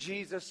who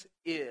Jesus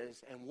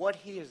is and what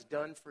he has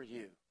done for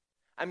you,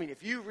 I mean,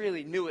 if you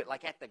really knew it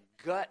like at the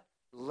gut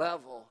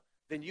level,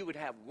 then you would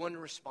have one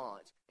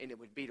response, and it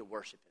would be to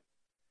worship him.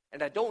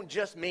 And I don't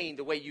just mean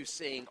the way you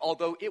sing,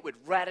 although it would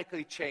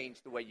radically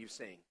change the way you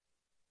sing.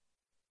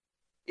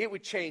 It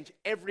would change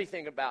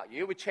everything about you.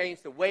 It would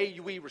change the way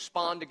we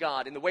respond to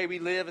God and the way we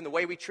live and the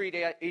way we treat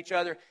each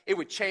other. It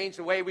would change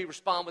the way we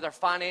respond with our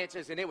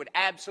finances, and it would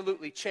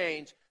absolutely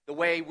change the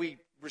way we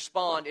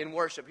respond in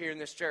worship here in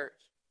this church.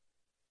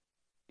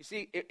 You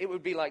see, it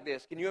would be like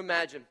this. Can you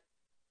imagine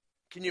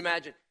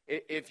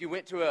if you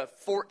went to a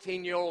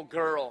 14-year-old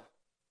girl,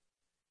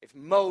 if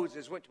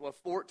Moses went to a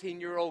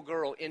 14-year-old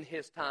girl in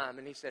his time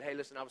and he said, hey,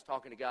 listen, I was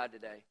talking to God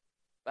today.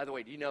 By the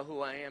way, do you know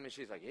who I am? And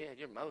she's like, yeah,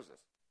 you're Moses.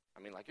 I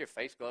mean, like your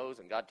face glows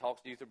and God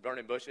talks to you through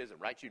burning bushes and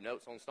writes you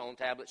notes on stone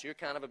tablets. You're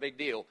kind of a big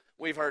deal.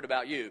 We've heard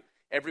about you.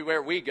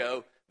 Everywhere we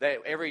go,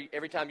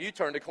 every time you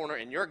turn the corner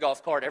in your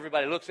golf cart,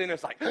 everybody looks in and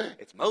it's like,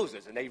 it's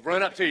Moses, and they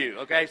run up to you,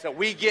 okay? So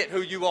we get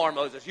who you are,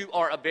 Moses. You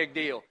are a big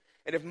deal.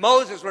 And if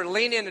Moses were to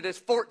lean into this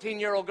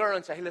 14-year-old girl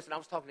and say, hey, listen, I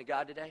was talking to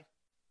God today,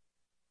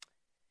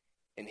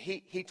 and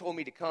he told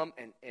me to come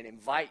and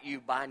invite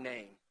you by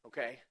name,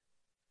 okay?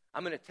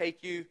 I'm going to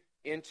take you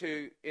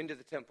into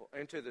the temple,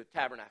 into the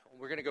tabernacle.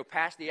 We're going to go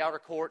past the outer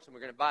courts, and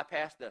we're going to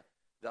bypass the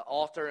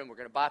altar, and we're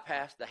going to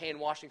bypass the hand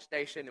washing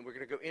station, and we're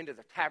going to go into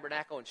the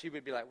tabernacle. And she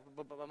would be like,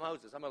 but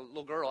Moses, I'm a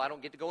little girl. I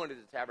don't get to go into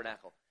the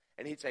tabernacle.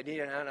 And he'd say,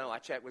 no, I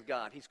checked with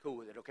God. He's cool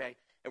with it, okay?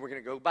 And we're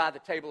going to go by the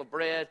table of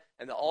bread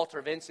and the altar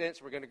of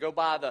incense. We're going to go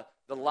by the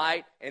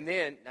light. And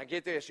then, now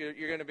get this, you're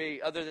going to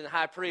be, other than the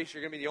high priest,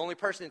 you're going to be the only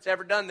person that's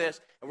ever done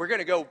this. And we're going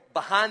to go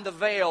behind the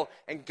veil,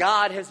 and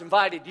God has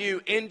invited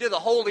you into the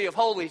Holy of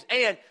Holies.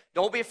 And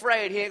don't be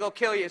afraid. He ain't going to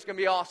kill you. It's going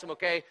to be awesome,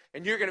 okay?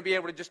 And you're going to be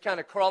able to just kind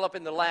of crawl up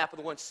in the lap of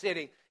the one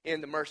sitting in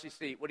the mercy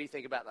seat. What do you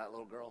think about that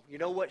little girl? You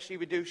know what she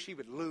would do? She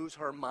would lose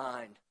her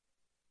mind.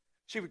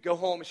 She would go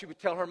home and she would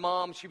tell her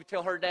mom, she would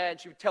tell her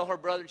dad, she would tell her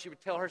brother, she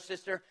would tell her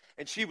sister,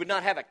 and she would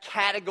not have a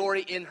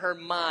category in her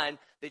mind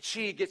that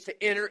she gets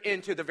to enter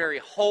into the very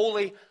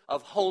holy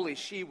of holies.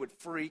 She would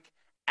freak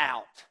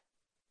out.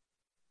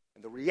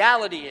 And the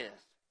reality is,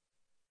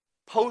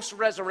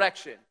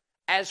 post-resurrection,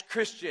 as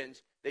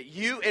Christians, that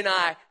you and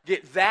I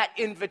get that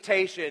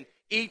invitation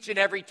each and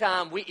every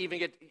time we even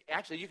get,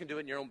 actually you can do it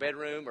in your own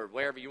bedroom or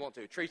wherever you want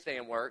to. Tree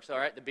stand works, all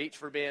right, the beach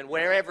for Ben,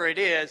 wherever it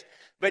is.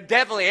 But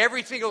definitely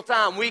every single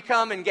time we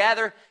come and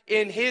gather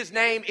in his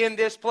name in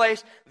this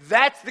place,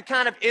 that's the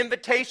kind of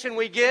invitation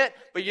we get.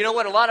 But you know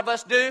what a lot of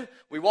us do?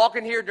 We walk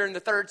in here during the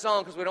third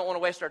song because we don't want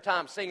to waste our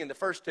time singing the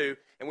first two.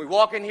 And we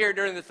walk in here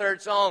during the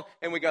third song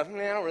and we go,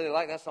 man, I don't really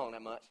like that song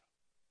that much.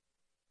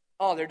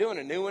 Oh, they're doing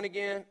a new one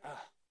again?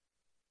 Oh.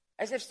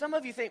 As if some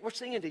of you think we're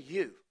singing to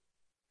you,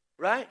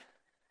 right?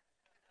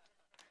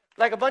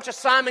 Like a bunch of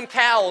Simon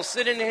Cowells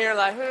sitting here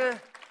like,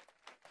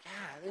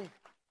 God,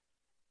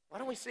 why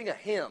don't we sing a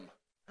hymn?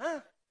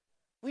 Huh?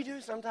 We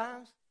do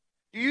sometimes.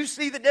 Do you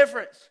see the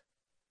difference?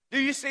 Do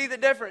you see the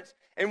difference?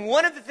 And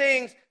one of the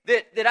things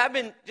that I've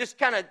been just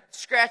kind of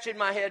scratching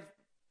my head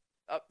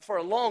for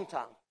a long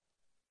time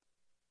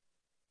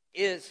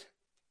is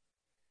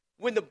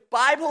when the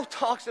Bible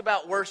talks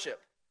about worship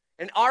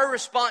and our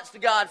response to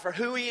God for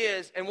who he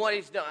is and what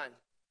he's done,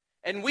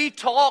 and we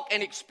talk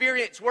and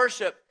experience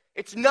worship,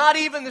 it's not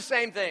even the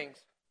same things.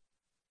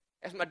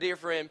 As my dear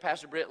friend,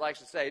 Pastor Britt, likes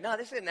to say, no,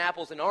 this isn't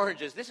apples and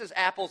oranges. This is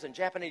apples and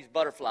Japanese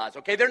butterflies,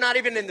 okay? They're not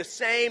even in the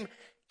same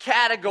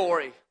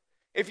category.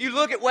 If you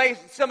look at ways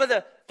some of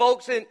the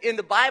folks in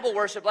the Bible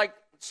worship, like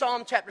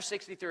Psalm chapter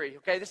 63,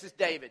 okay? This is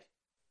David.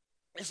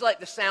 It's like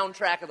the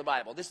soundtrack of the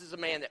Bible. This is a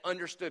man that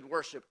understood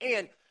worship.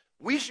 And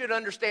we should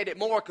understand it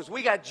more because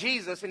we got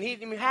Jesus and he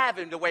didn't even have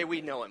him the way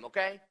we know him,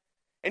 okay?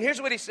 And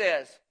here's what he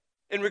says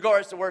in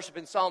regards to worship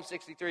in Psalm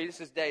 63.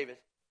 This is David.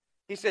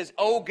 He says,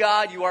 "Oh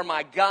God, you are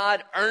my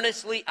God.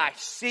 Earnestly I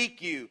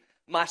seek you.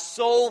 My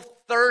soul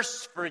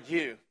thirsts for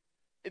you."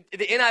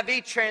 The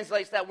NIV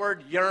translates that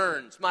word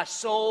yearns. My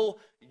soul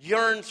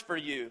yearns for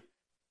you.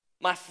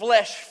 My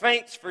flesh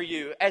faints for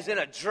you, as in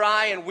a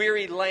dry and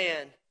weary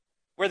land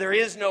where there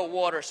is no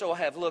water, so I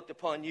have looked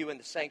upon you in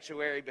the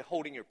sanctuary,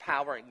 beholding your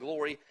power and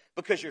glory,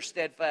 because your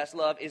steadfast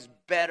love is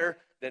better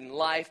than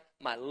life.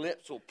 My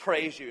lips will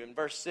praise you. In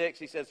verse 6,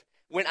 he says,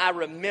 when I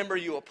remember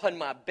you upon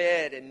my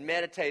bed and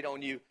meditate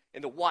on you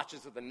in the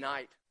watches of the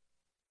night.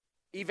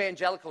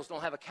 Evangelicals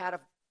don't have a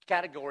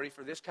category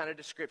for this kind of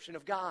description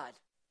of God.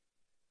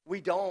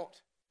 We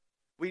don't.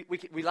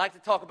 We like to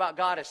talk about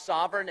God as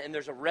sovereign, and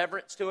there's a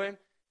reverence to him.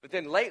 But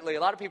then lately,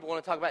 a lot of people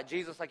want to talk about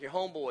Jesus like your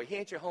homeboy. He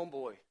ain't your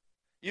homeboy.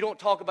 You don't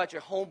talk about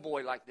your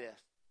homeboy like this.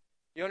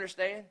 You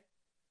understand?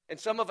 And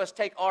some of us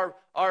take our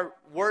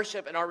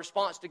worship and our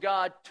response to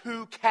God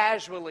too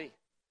casually.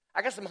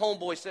 I got some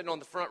homeboys sitting on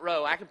the front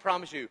row. I can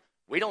promise you,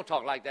 we don't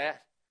talk like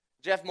that.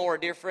 Jeff Moore, a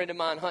dear friend of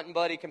mine, hunting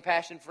buddy,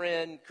 compassion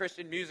friend,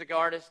 Christian music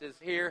artist, is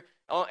here,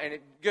 and a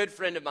good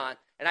friend of mine.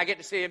 And I get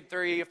to see him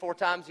 3 or 4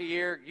 times a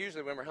year,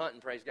 usually when we're hunting,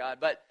 praise God.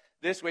 But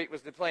this week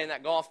was playing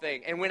that golf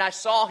thing. And when I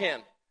saw him,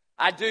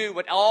 I do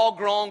what all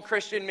grown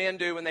Christian men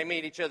do when they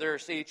meet each other or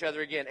see each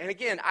other again. And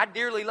again, I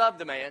dearly love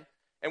the man.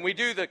 And we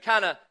do the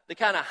kind of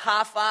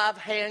high five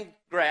hand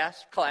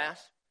grasp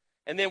class.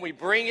 And then we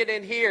bring it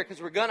in here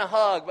because we're going to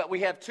hug, but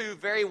we have 2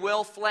 very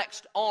well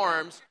flexed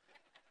arms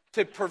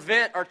to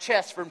prevent our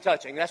chests from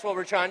touching. That's what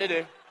we're trying to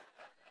do.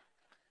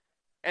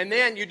 And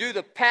then you do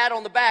the pat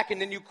on the back,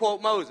 and then you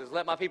quote Moses,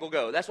 let my people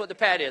go. That's what the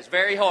pat is,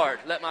 very hard,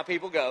 let my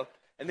people go.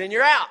 And then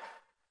you're out.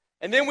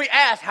 And then we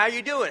ask, how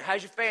you doing?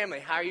 How's your family?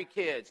 How are your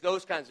kids?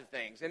 Those kinds of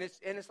things. And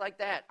it's like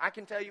that. I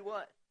can tell you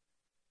what.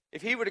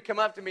 If he were to come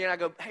up to me and I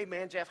go, hey,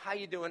 man, Jeff, how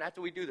you doing after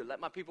we do that?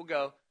 Let my people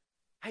go.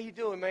 How you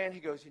doing, man?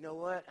 He goes, you know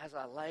what? As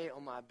I lay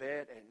on my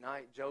bed at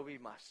night, Joby,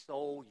 my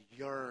soul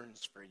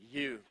yearns for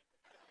you.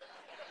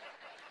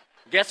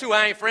 Guess who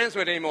I ain't friends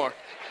with anymore?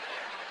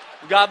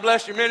 God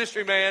bless your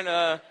ministry,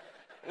 man.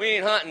 We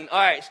ain't hunting. All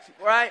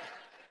right?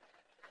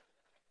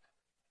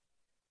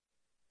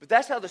 But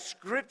that's how the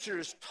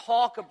scriptures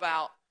talk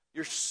about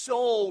your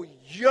soul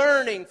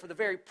yearning for the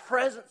very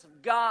presence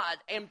of God.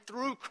 And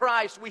through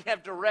Christ, we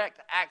have direct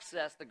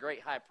access to the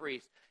great high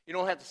priest. You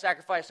don't have to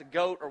sacrifice a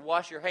goat or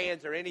wash your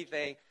hands or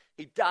anything.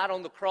 He died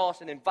on the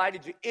cross and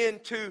invited you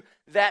into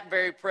that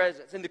very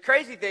presence. And the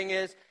crazy thing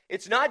is,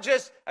 it's not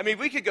just,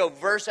 we could go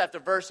verse after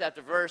verse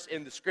after verse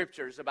in the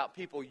scriptures about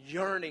people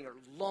yearning or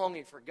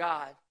longing for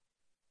God.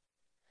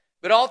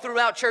 But all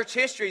throughout church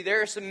history,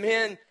 there are some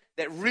men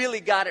that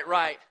really got it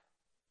right.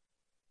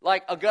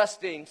 Like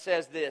Augustine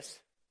says this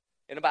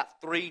in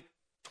about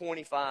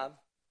 325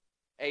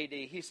 AD.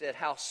 He said,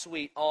 how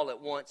sweet all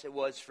at once it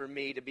was for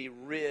me to be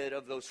rid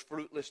of those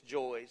fruitless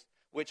joys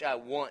which I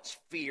once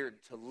feared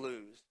to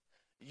lose.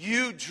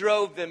 You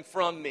drove them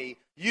from me.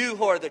 You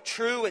who are the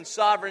true and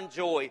sovereign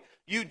joy.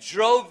 You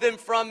drove them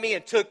from me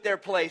and took their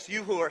place.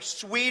 You who are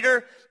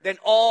sweeter than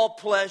all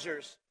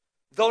pleasures.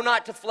 Though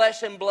not to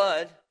flesh and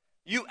blood,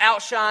 you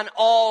outshine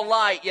all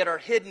light, yet are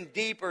hidden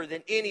deeper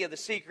than any of the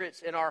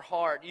secrets in our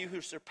heart. You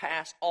who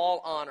surpass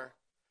all honor,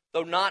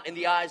 though not in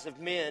the eyes of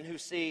men who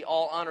see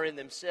all honor in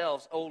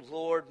themselves. O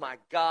Lord, my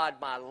God,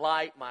 my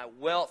light, my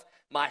wealth,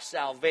 my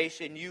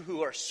salvation. You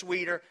who are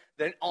sweeter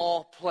than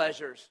all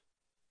pleasures.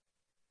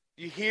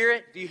 Do you hear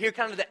it? Do you hear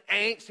kind of the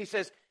angst? He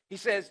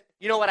says,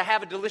 you know what, I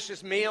have a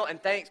delicious meal,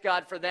 and thanks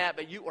God for that,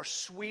 but you are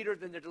sweeter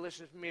than the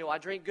delicious meal. I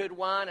drink good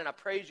wine, and I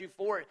praise you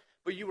for it,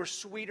 but you are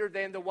sweeter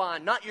than the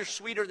wine. Not you're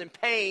sweeter than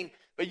pain,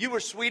 but you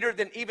are sweeter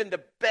than even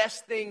the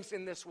best things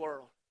in this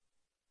world.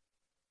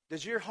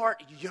 Does your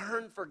heart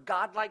yearn for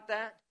God like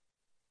that?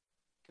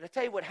 Can I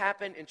tell you what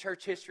happened in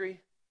church history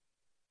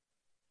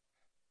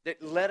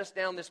that led us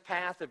down this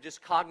path of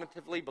just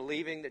cognitively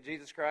believing that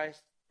Jesus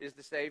Christ is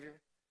the Savior?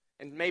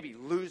 And maybe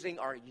losing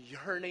our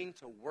yearning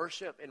to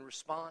worship in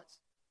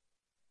response,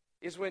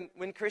 is when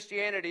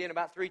Christianity in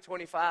about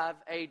 325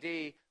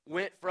 AD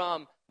went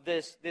from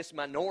this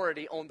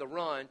minority on the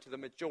run to the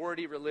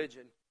majority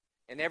religion.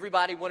 And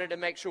everybody wanted to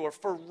make sure,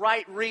 for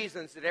right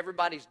reasons, that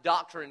everybody's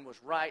doctrine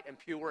was right and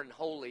pure and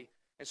holy.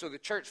 And so the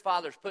church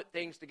fathers put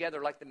things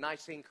together like the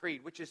Nicene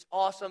Creed, which is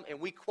awesome, and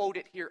we quote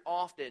it here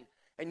often.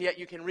 And yet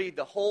you can read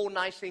the whole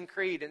Nicene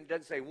Creed, and it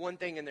doesn't say one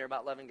thing in there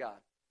about loving God.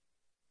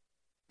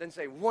 Doesn't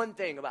say one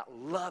thing about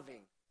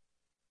loving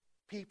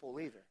people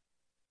either.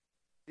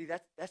 See,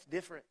 that's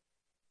different.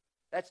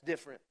 That's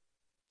different.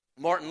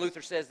 Martin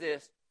Luther says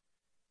this.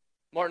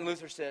 Martin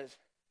Luther says,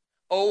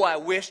 oh, I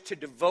wish to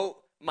devote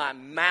my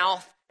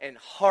mouth and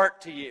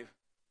heart to you.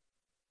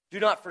 Do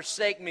not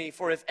forsake me,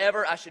 for if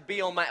ever I should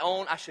be on my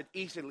own, I should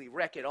easily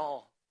wreck it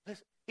all.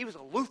 Listen, he was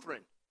a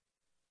Lutheran.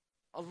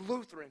 A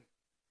Lutheran.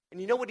 And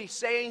you know what he's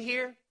saying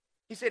here?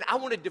 He said, I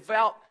want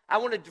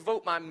to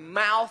devote my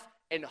mouth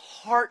and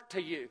heart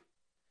to you.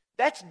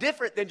 That's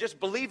different than just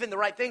believing the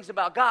right things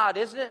about God,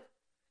 isn't it?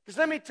 Because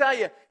let me tell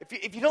you,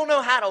 if you don't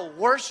know how to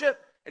worship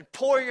and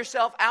pour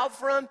yourself out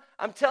for Him,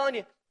 I'm telling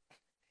you,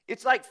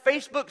 it's like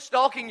Facebook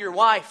stalking your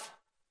wife.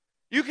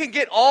 You can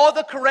get all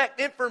the correct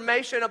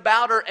information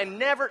about her and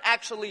never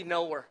actually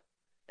know her.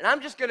 And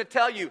I'm just going to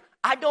tell you,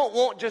 I don't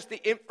want just the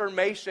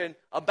information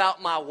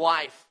about my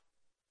wife.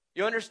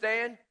 You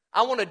understand?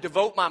 I want to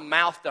devote my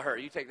mouth to her.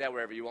 You take that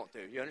wherever you want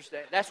to. You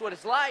understand? That's what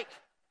it's like.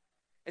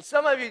 And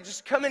some of you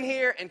just come in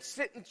here and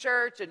sit in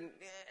church,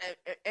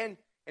 and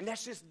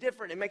that's just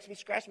different. It makes me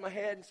scratch my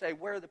head and say,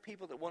 where are the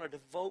people that want to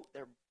devote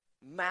their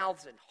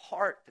mouths and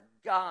heart to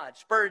God?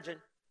 Spurgeon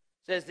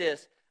says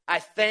this, I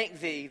thank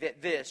thee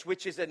that this,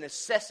 which is a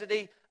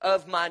necessity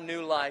of my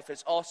new life,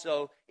 is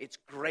also its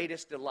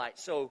greatest delight.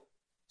 So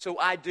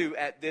I do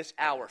at this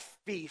hour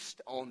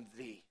feast on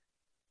thee.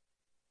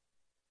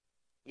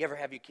 You ever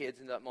have your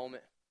kids in that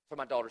moment? For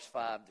my daughter's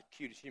 5, the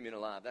cutest human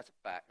alive. That's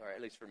a fact, or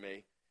at least for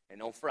me.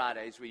 And on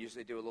Fridays, we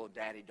usually do a little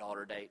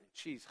daddy-daughter date.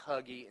 She's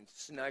huggy and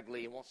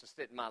snuggly and wants to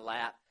sit in my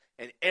lap.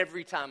 And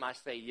every time I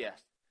say yes,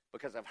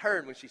 because I've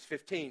heard when she's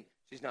 15,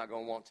 she's not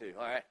going to want to,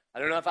 all right? I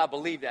don't know if I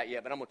believe that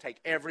yet, but I'm going to take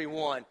every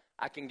one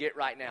I can get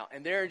right now.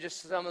 And there are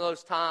just some of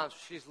those times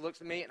she just looks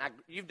at me, and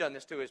you've done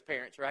this too as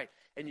parents, right?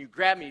 And you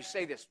grab me, you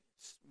say this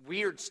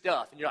weird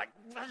stuff, and you're like,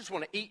 I just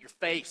want to eat your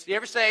face. You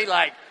ever say,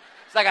 like,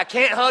 it's like I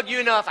can't hug you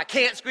enough, I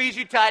can't squeeze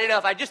you tight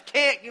enough, I just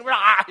can't.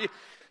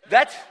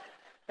 That's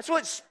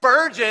what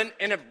Spurgeon,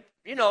 in a,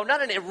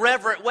 not an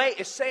irreverent way,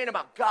 is saying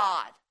about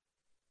God.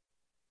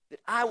 That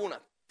I want to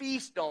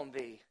feast on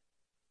thee.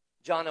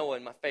 John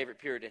Owen, my favorite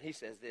Puritan, he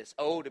says this,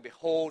 oh, to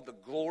behold the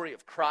glory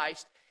of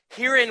Christ.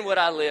 Herein would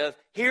I live,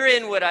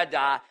 herein would I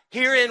die,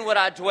 herein would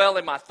I dwell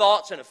in my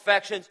thoughts and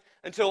affections,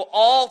 until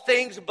all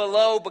things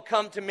below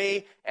become to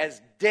me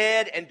as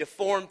dead and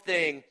deformed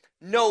thing,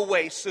 no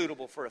way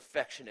suitable for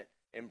affectionate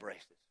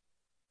embraces.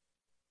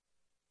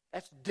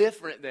 That's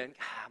different than,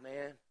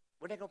 man,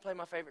 when are they going to play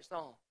my favorite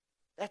song?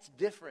 That's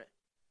different.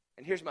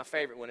 And here's my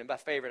favorite one, and by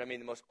favorite I mean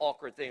the most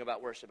awkward thing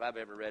about worship I've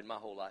ever read in my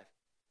whole life.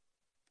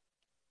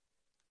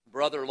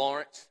 Brother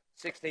Lawrence,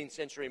 16th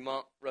century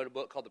monk, wrote a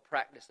book called The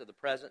Practice of the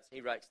Presence. He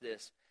writes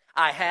this,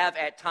 I have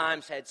at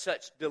times had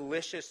such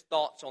delicious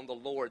thoughts on the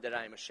Lord that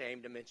I am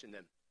ashamed to mention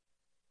them.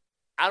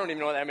 I don't even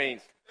know what that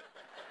means.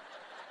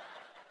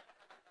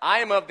 I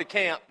am of the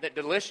camp that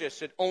delicious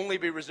should only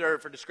be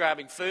reserved for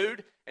describing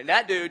food, and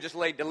that dude just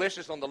laid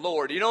delicious on the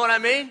Lord. Do you know what I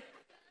mean?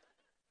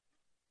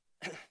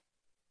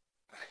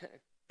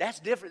 That's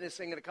different than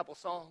singing a couple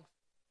songs.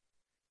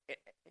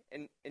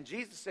 And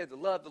Jesus said to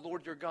love the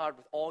Lord your God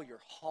with all your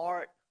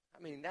heart.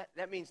 I mean,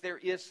 that means there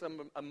is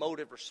some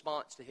emotive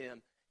response to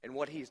him and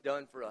what he's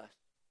done for us.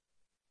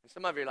 And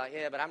some of you are like,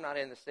 yeah, but I'm not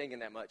into singing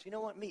that much. You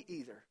know what? Me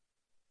either.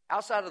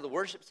 Outside of the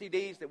worship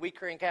CDs that we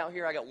crank out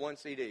here, I got one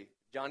CD,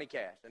 Johnny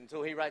Cash. And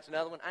until he writes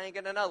another one, I ain't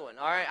getting another one.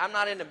 All right? I'm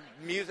not into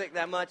music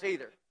that much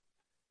either.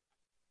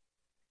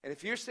 And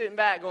if you're sitting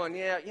back going,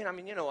 yeah, you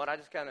know what, I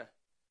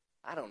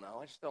don't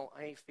know,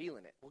 I ain't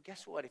feeling it. Well,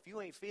 guess what? If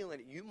you ain't feeling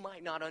it, you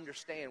might not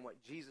understand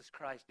what Jesus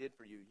Christ did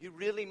for you. You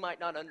really might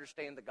not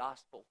understand the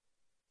gospel.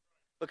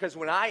 Because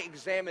when I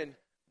examine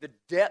the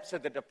depths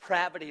of the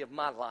depravity of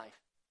my life,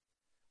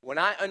 when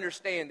I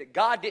understand that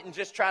God didn't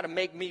just try to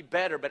make me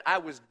better, but I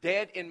was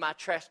dead in my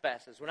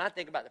trespasses, when I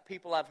think about the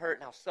people I've hurt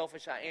and how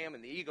selfish I am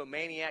and the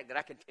egomaniac that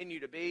I continue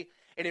to be,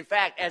 and in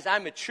fact, as I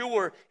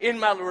mature in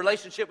my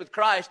relationship with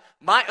Christ,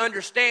 my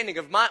understanding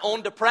of my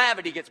own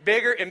depravity gets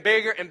bigger and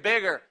bigger and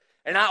bigger.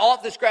 And I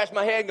often scratch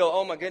my head and go,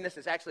 oh my goodness,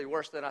 it's actually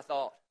worse than I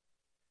thought.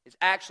 It's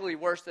actually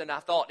worse than I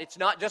thought. It's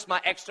not just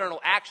my external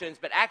actions,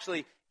 but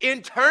actually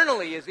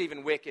internally is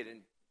even wicked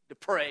and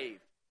depraved.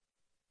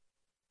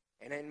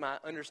 And in my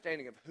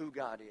understanding of who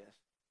God is,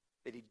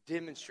 that he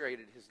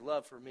demonstrated his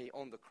love for me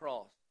on the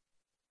cross,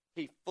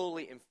 he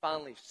fully and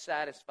finally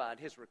satisfied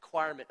his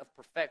requirement of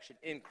perfection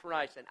in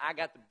Christ, and I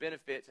got the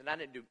benefits, and I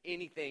didn't do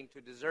anything to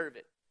deserve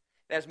it.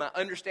 As my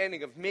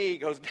understanding of me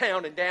goes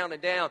down and down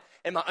and down,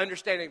 and my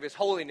understanding of his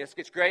holiness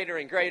gets greater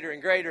and greater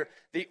and greater,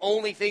 the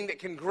only thing that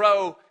can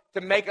grow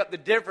to make up the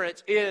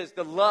difference is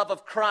the love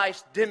of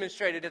Christ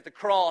demonstrated at the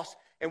cross.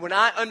 And when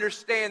I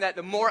understand that,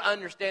 the more I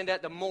understand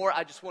that, the more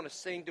I just want to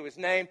sing to his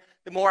name,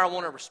 the more I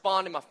want to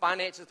respond in my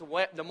finances,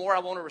 the more I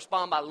want to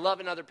respond by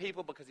loving other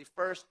people because he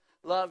first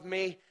loved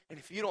me. And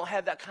if you don't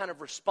have that kind of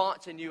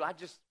response in you,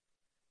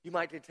 you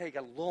might need to take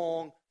a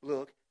long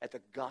look at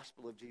the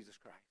gospel of Jesus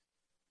Christ.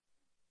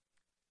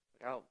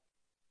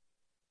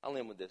 I'll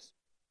end with this.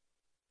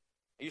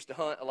 I used to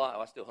hunt a lot.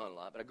 Well, I still hunt a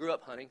lot, but I grew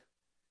up hunting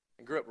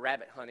and grew up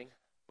rabbit hunting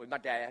with my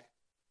dad.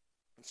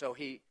 And so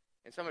and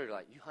some of you are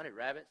like, you hunted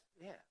rabbits?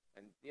 Yeah.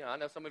 And, I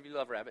know some of you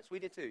love rabbits. We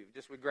did too,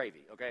 just with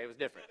gravy, okay? It was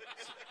different.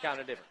 It's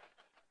kind of different.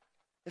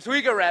 And so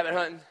we go rabbit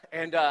hunting,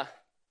 and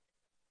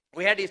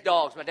we had these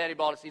dogs. My daddy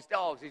bought us these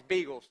dogs, these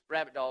beagles,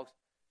 rabbit dogs.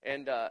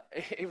 And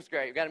it was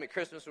great. We got them at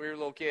Christmas when we were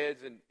little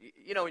kids. And,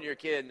 when you're a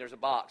kid and there's a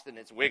box and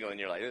it's wiggling,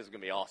 you're like, this is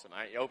going to be awesome. All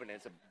right? You open it,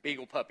 it's a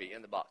beagle puppy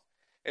in the box.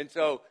 And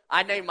so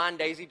I named mine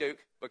Daisy Duke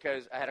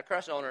because I had a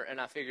crush on her, and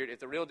I figured if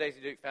the real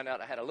Daisy Duke found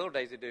out I had a little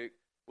Daisy Duke,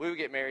 we would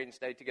get married and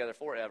stay together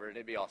forever, and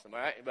it'd be awesome,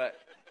 all right? But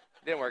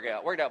it didn't work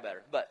out. Worked out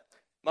better. But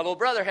my little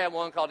brother had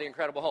one called the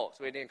Incredible Hulk.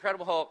 So we had the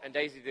Incredible Hulk and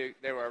Daisy Duke.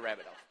 They were our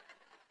rabbit dogs.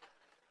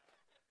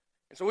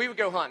 And so we would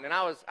go hunting, and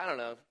I don't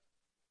know,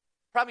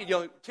 probably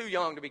too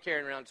young to be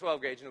carrying around a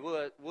 12 gauge in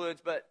the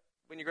woods, but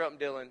when you grow up in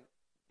Dillon,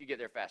 you get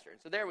there faster. And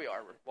so there we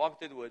are. We're walking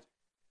through the woods.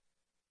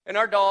 And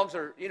our dogs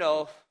are,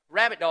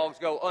 rabbit dogs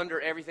go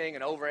under everything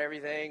and over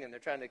everything, and they're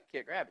trying to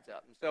kick rabbits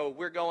out. And so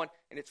we're going,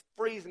 and it's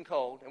freezing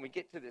cold, and we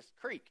get to this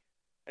creek.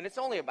 And it's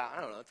only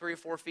about, 3 or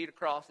 4 feet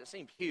across. It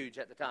seemed huge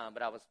at the time,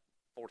 but I was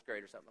 4th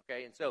grade or something,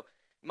 okay? And so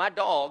my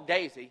dog,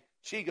 Daisy,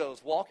 she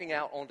goes walking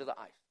out onto the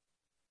ice.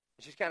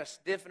 And she's kind of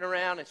sniffing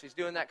around, and she's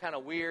doing that kind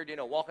of weird,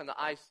 walking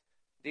the ice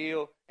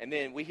deal. And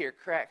then we hear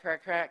crack,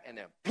 crack, crack, and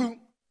then boom,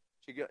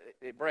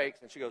 it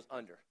breaks, and she goes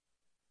under.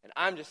 And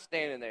I'm just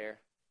standing there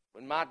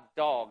when my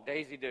dog,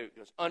 Daisy Duke,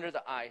 goes under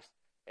the ice,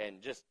 and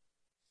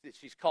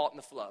she's caught in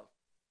the flow.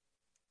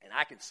 And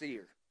I can see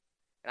her.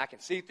 And I can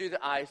see through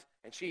the ice,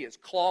 and she is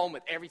clawing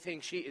with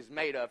everything she is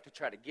made of to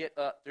try to get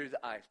up through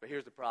the ice. But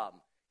here's the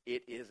problem.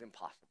 It is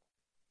impossible.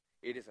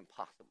 It is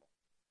impossible.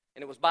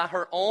 And it was by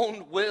her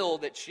own will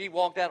that she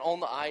walked out on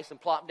the ice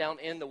and plopped down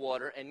in the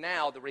water. And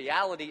now the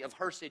reality of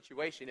her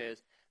situation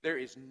is there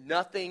is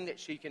nothing that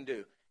she can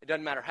do. It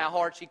doesn't matter how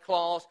hard she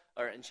claws,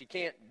 and she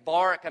can't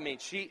bark. I mean,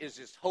 she is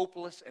just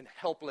hopeless and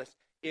helpless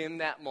in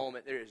that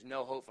moment. There is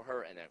no hope for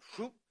her. And then,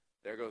 whoop,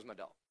 there goes my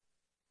dog.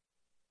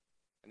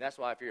 And that's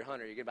why if you're a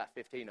hunter, you get about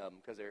 15 of them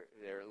because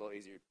they're a little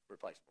easier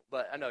replaceable.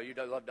 But I know you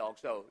don't love dogs,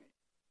 so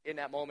in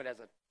that moment,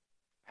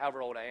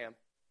 however old I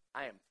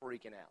am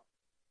freaking out.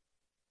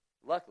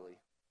 Luckily,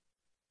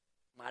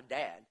 my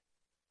dad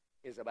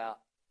is about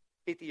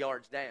 50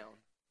 yards down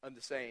on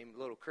the same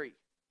little creek.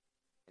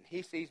 And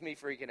he sees me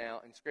freaking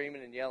out and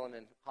screaming and yelling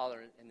and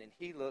hollering, and then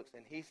he looks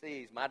and he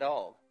sees my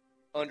dog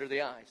under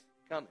the ice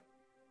coming.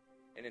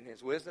 And in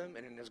his wisdom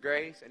and in his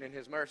grace and in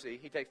his mercy,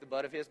 he takes the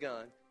butt of his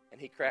gun and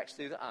he cracks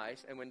through the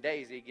ice. And when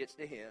Daisy gets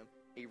to him,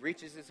 he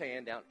reaches his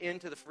hand down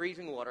into the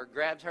freezing water,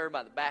 grabs her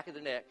by the back of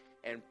the neck,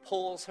 and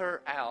pulls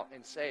her out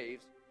and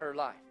saves her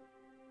life.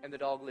 And the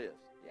dog lives.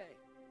 Yay.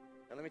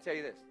 Now let me tell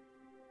you this.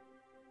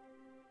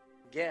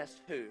 Guess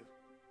who,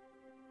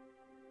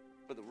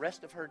 for the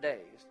rest of her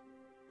days,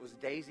 was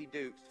Daisy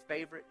Duke's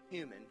favorite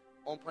human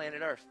on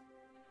planet Earth?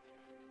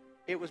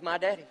 It was my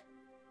daddy.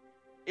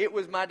 It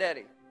was my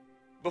daddy.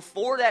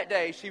 Before that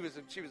day, she was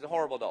a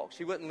horrible dog.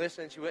 She wouldn't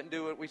listen. She wouldn't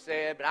do what we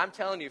said. But I'm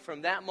telling you,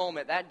 from that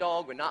moment, that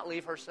dog would not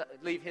leave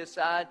his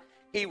side.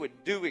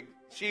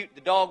 The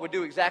dog would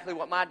do exactly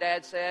what my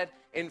dad said.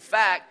 In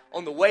fact,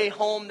 on the way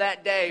home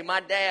that day, my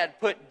dad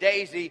put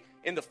Daisy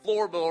in the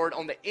floorboard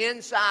on the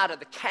inside of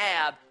the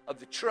cab of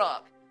the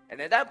truck. And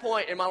at that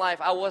point in my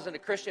life, I wasn't a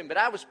Christian, but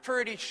I was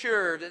pretty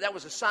sure that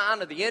was a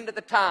sign of the end of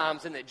the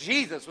times and that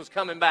Jesus was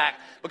coming back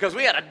because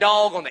we had a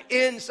dog on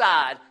the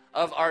inside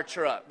of our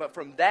truck. But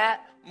from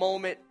that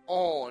moment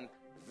on,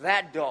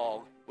 that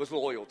dog was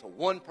loyal to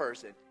one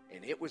person,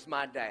 and it was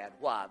my dad.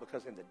 Why?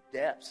 Because in the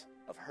depths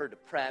of her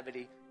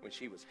depravity, when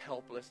she was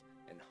helpless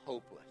and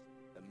hopeless,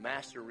 the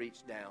master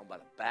reached down by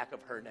the back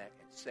of her neck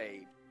and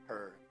saved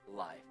her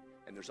life.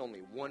 And there's only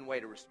one way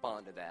to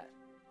respond to that,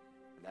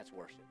 and that's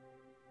worship.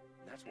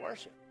 And that's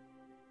worship.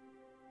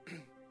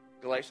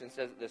 Galatians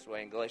says it this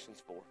way in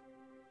Galatians 4.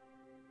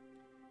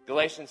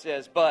 Galatians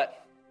says,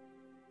 but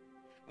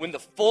when the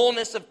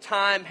fullness of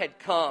time had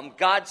come,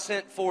 God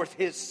sent forth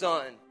his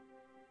Son,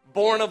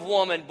 born of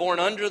woman, born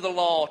under the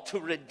law, to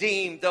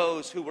redeem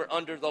those who were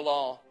under the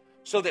law,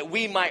 so that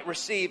we might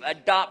receive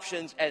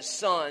adoptions as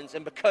sons.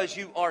 And because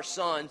you are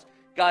sons,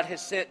 God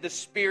has sent the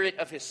Spirit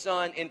of his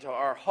Son into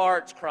our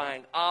hearts,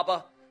 crying,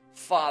 Abba,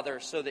 Father,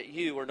 so that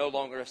you are no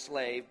longer a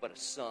slave, but a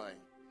son.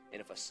 And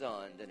if a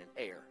son, then an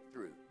heir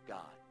through God.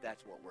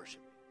 That's what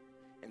worship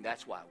is. And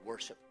that's why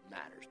worship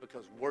matters,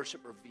 because worship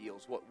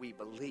reveals what we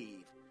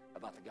believe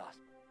about the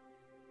gospel.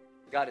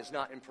 God is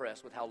not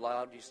impressed with how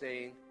loud you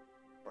sing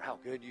or how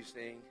good you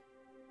sing.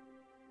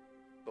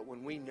 But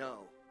when we know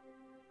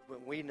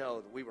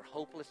that we were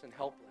hopeless and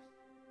helpless,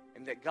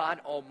 and that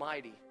God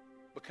Almighty,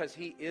 because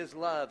he is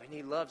love and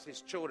he loves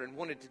his children,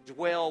 wanted to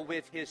dwell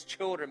with his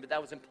children, but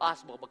that was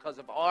impossible because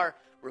of our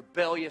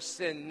rebellious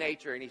sin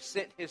nature. And he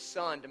sent his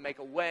Son to make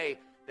a way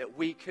that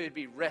we could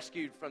be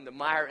rescued from the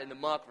mire and the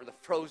muck or the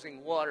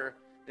frozen water.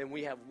 Then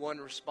we have one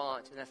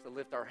response, and that's to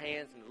lift our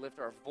hands and to lift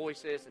our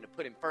voices and to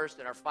put him first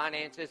in our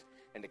finances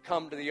and to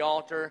come to the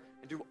altar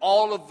and do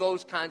all of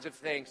those kinds of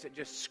things that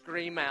just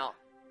scream out,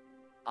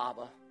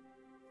 Abba,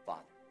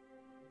 Father.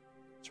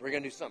 So we're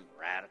going to do something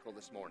radical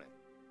this morning.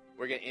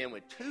 We're going to end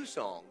with 2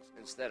 songs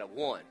instead of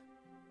 1.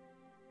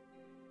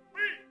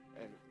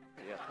 And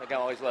yeah, that guy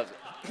always loves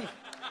it.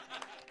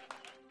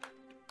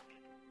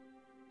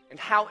 And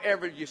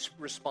however you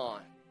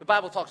respond. The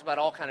Bible talks about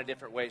all kinds of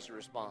different ways to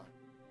respond.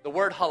 The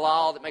word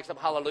halal that makes up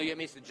hallelujah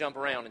means to jump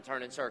around and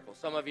turn in circles.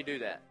 Some of you do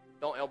that.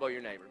 Don't elbow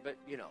your neighbor, but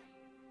you know.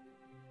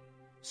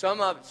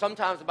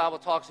 Sometimes the Bible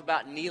talks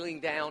about kneeling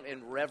down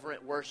in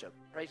reverent worship.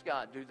 Praise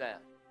God, do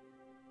that.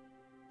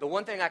 The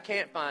one thing I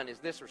can't find is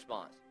this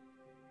response.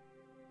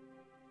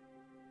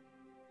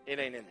 It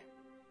ain't in there.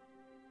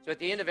 So at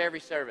the end of every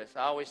service,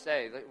 I always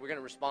say that we're going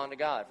to respond to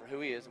God for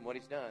who he is and what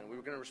he's done. We're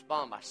going to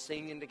respond by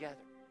singing together.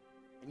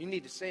 And you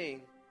need to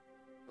sing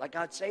like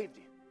God saved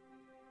you.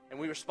 And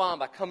we respond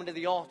by coming to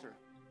the altar.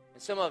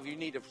 And some of you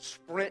need to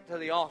sprint to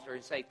the altar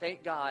and say,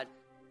 thank God,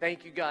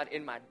 thank you, God,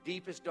 in my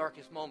deepest,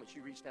 darkest moments,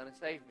 you reached down and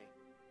saved me.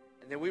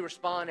 And then we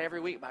respond every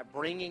week by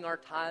bringing our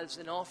tithes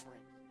and offerings.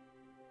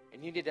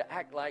 And you need to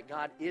act like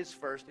God is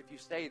first if you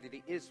say that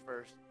he is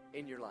first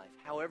in your life.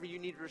 However you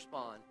need to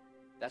respond,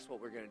 that's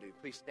what we're going to do.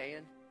 Please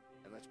stand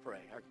and let's pray.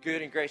 Our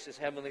good and gracious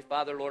Heavenly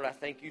Father, Lord, I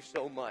thank you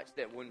so much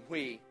that when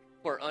we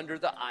were under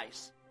the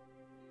ice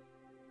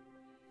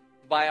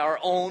by our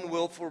own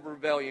willful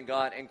rebellion,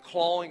 God, and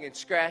clawing and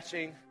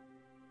scratching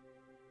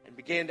and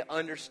began to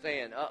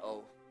understand,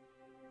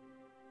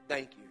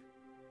 thank you,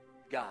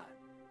 God,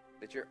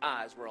 that your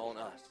eyes were on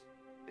us,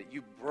 that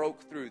you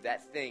broke through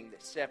that thing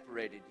that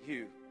separated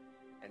you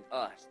and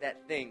us,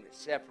 that thing that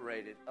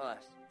separated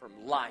us from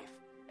life,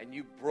 and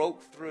you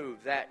broke through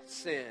that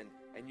sin,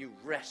 and you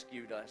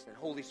rescued us. And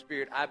Holy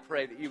Spirit, I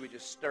pray that you would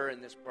just stir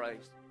in this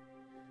place.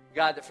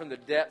 God, that from the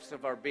depths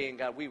of our being,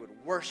 God, we would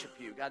worship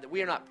you. God, that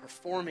we are not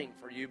performing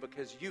for you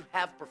because you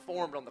have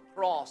performed on the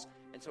cross.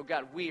 And so,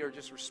 God, we are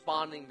just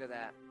responding to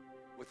that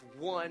with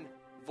one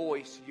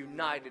voice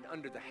united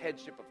under the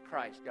headship of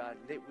Christ, God,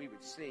 that we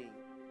would sing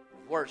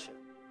and worship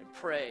and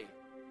pray,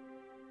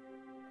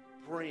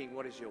 bring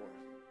what is yours.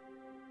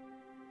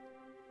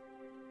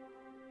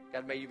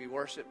 God, may you be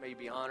worshiped, may you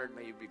be honored,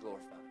 may you be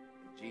glorified.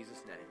 In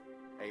Jesus'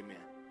 name, amen.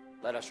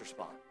 Let us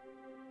respond.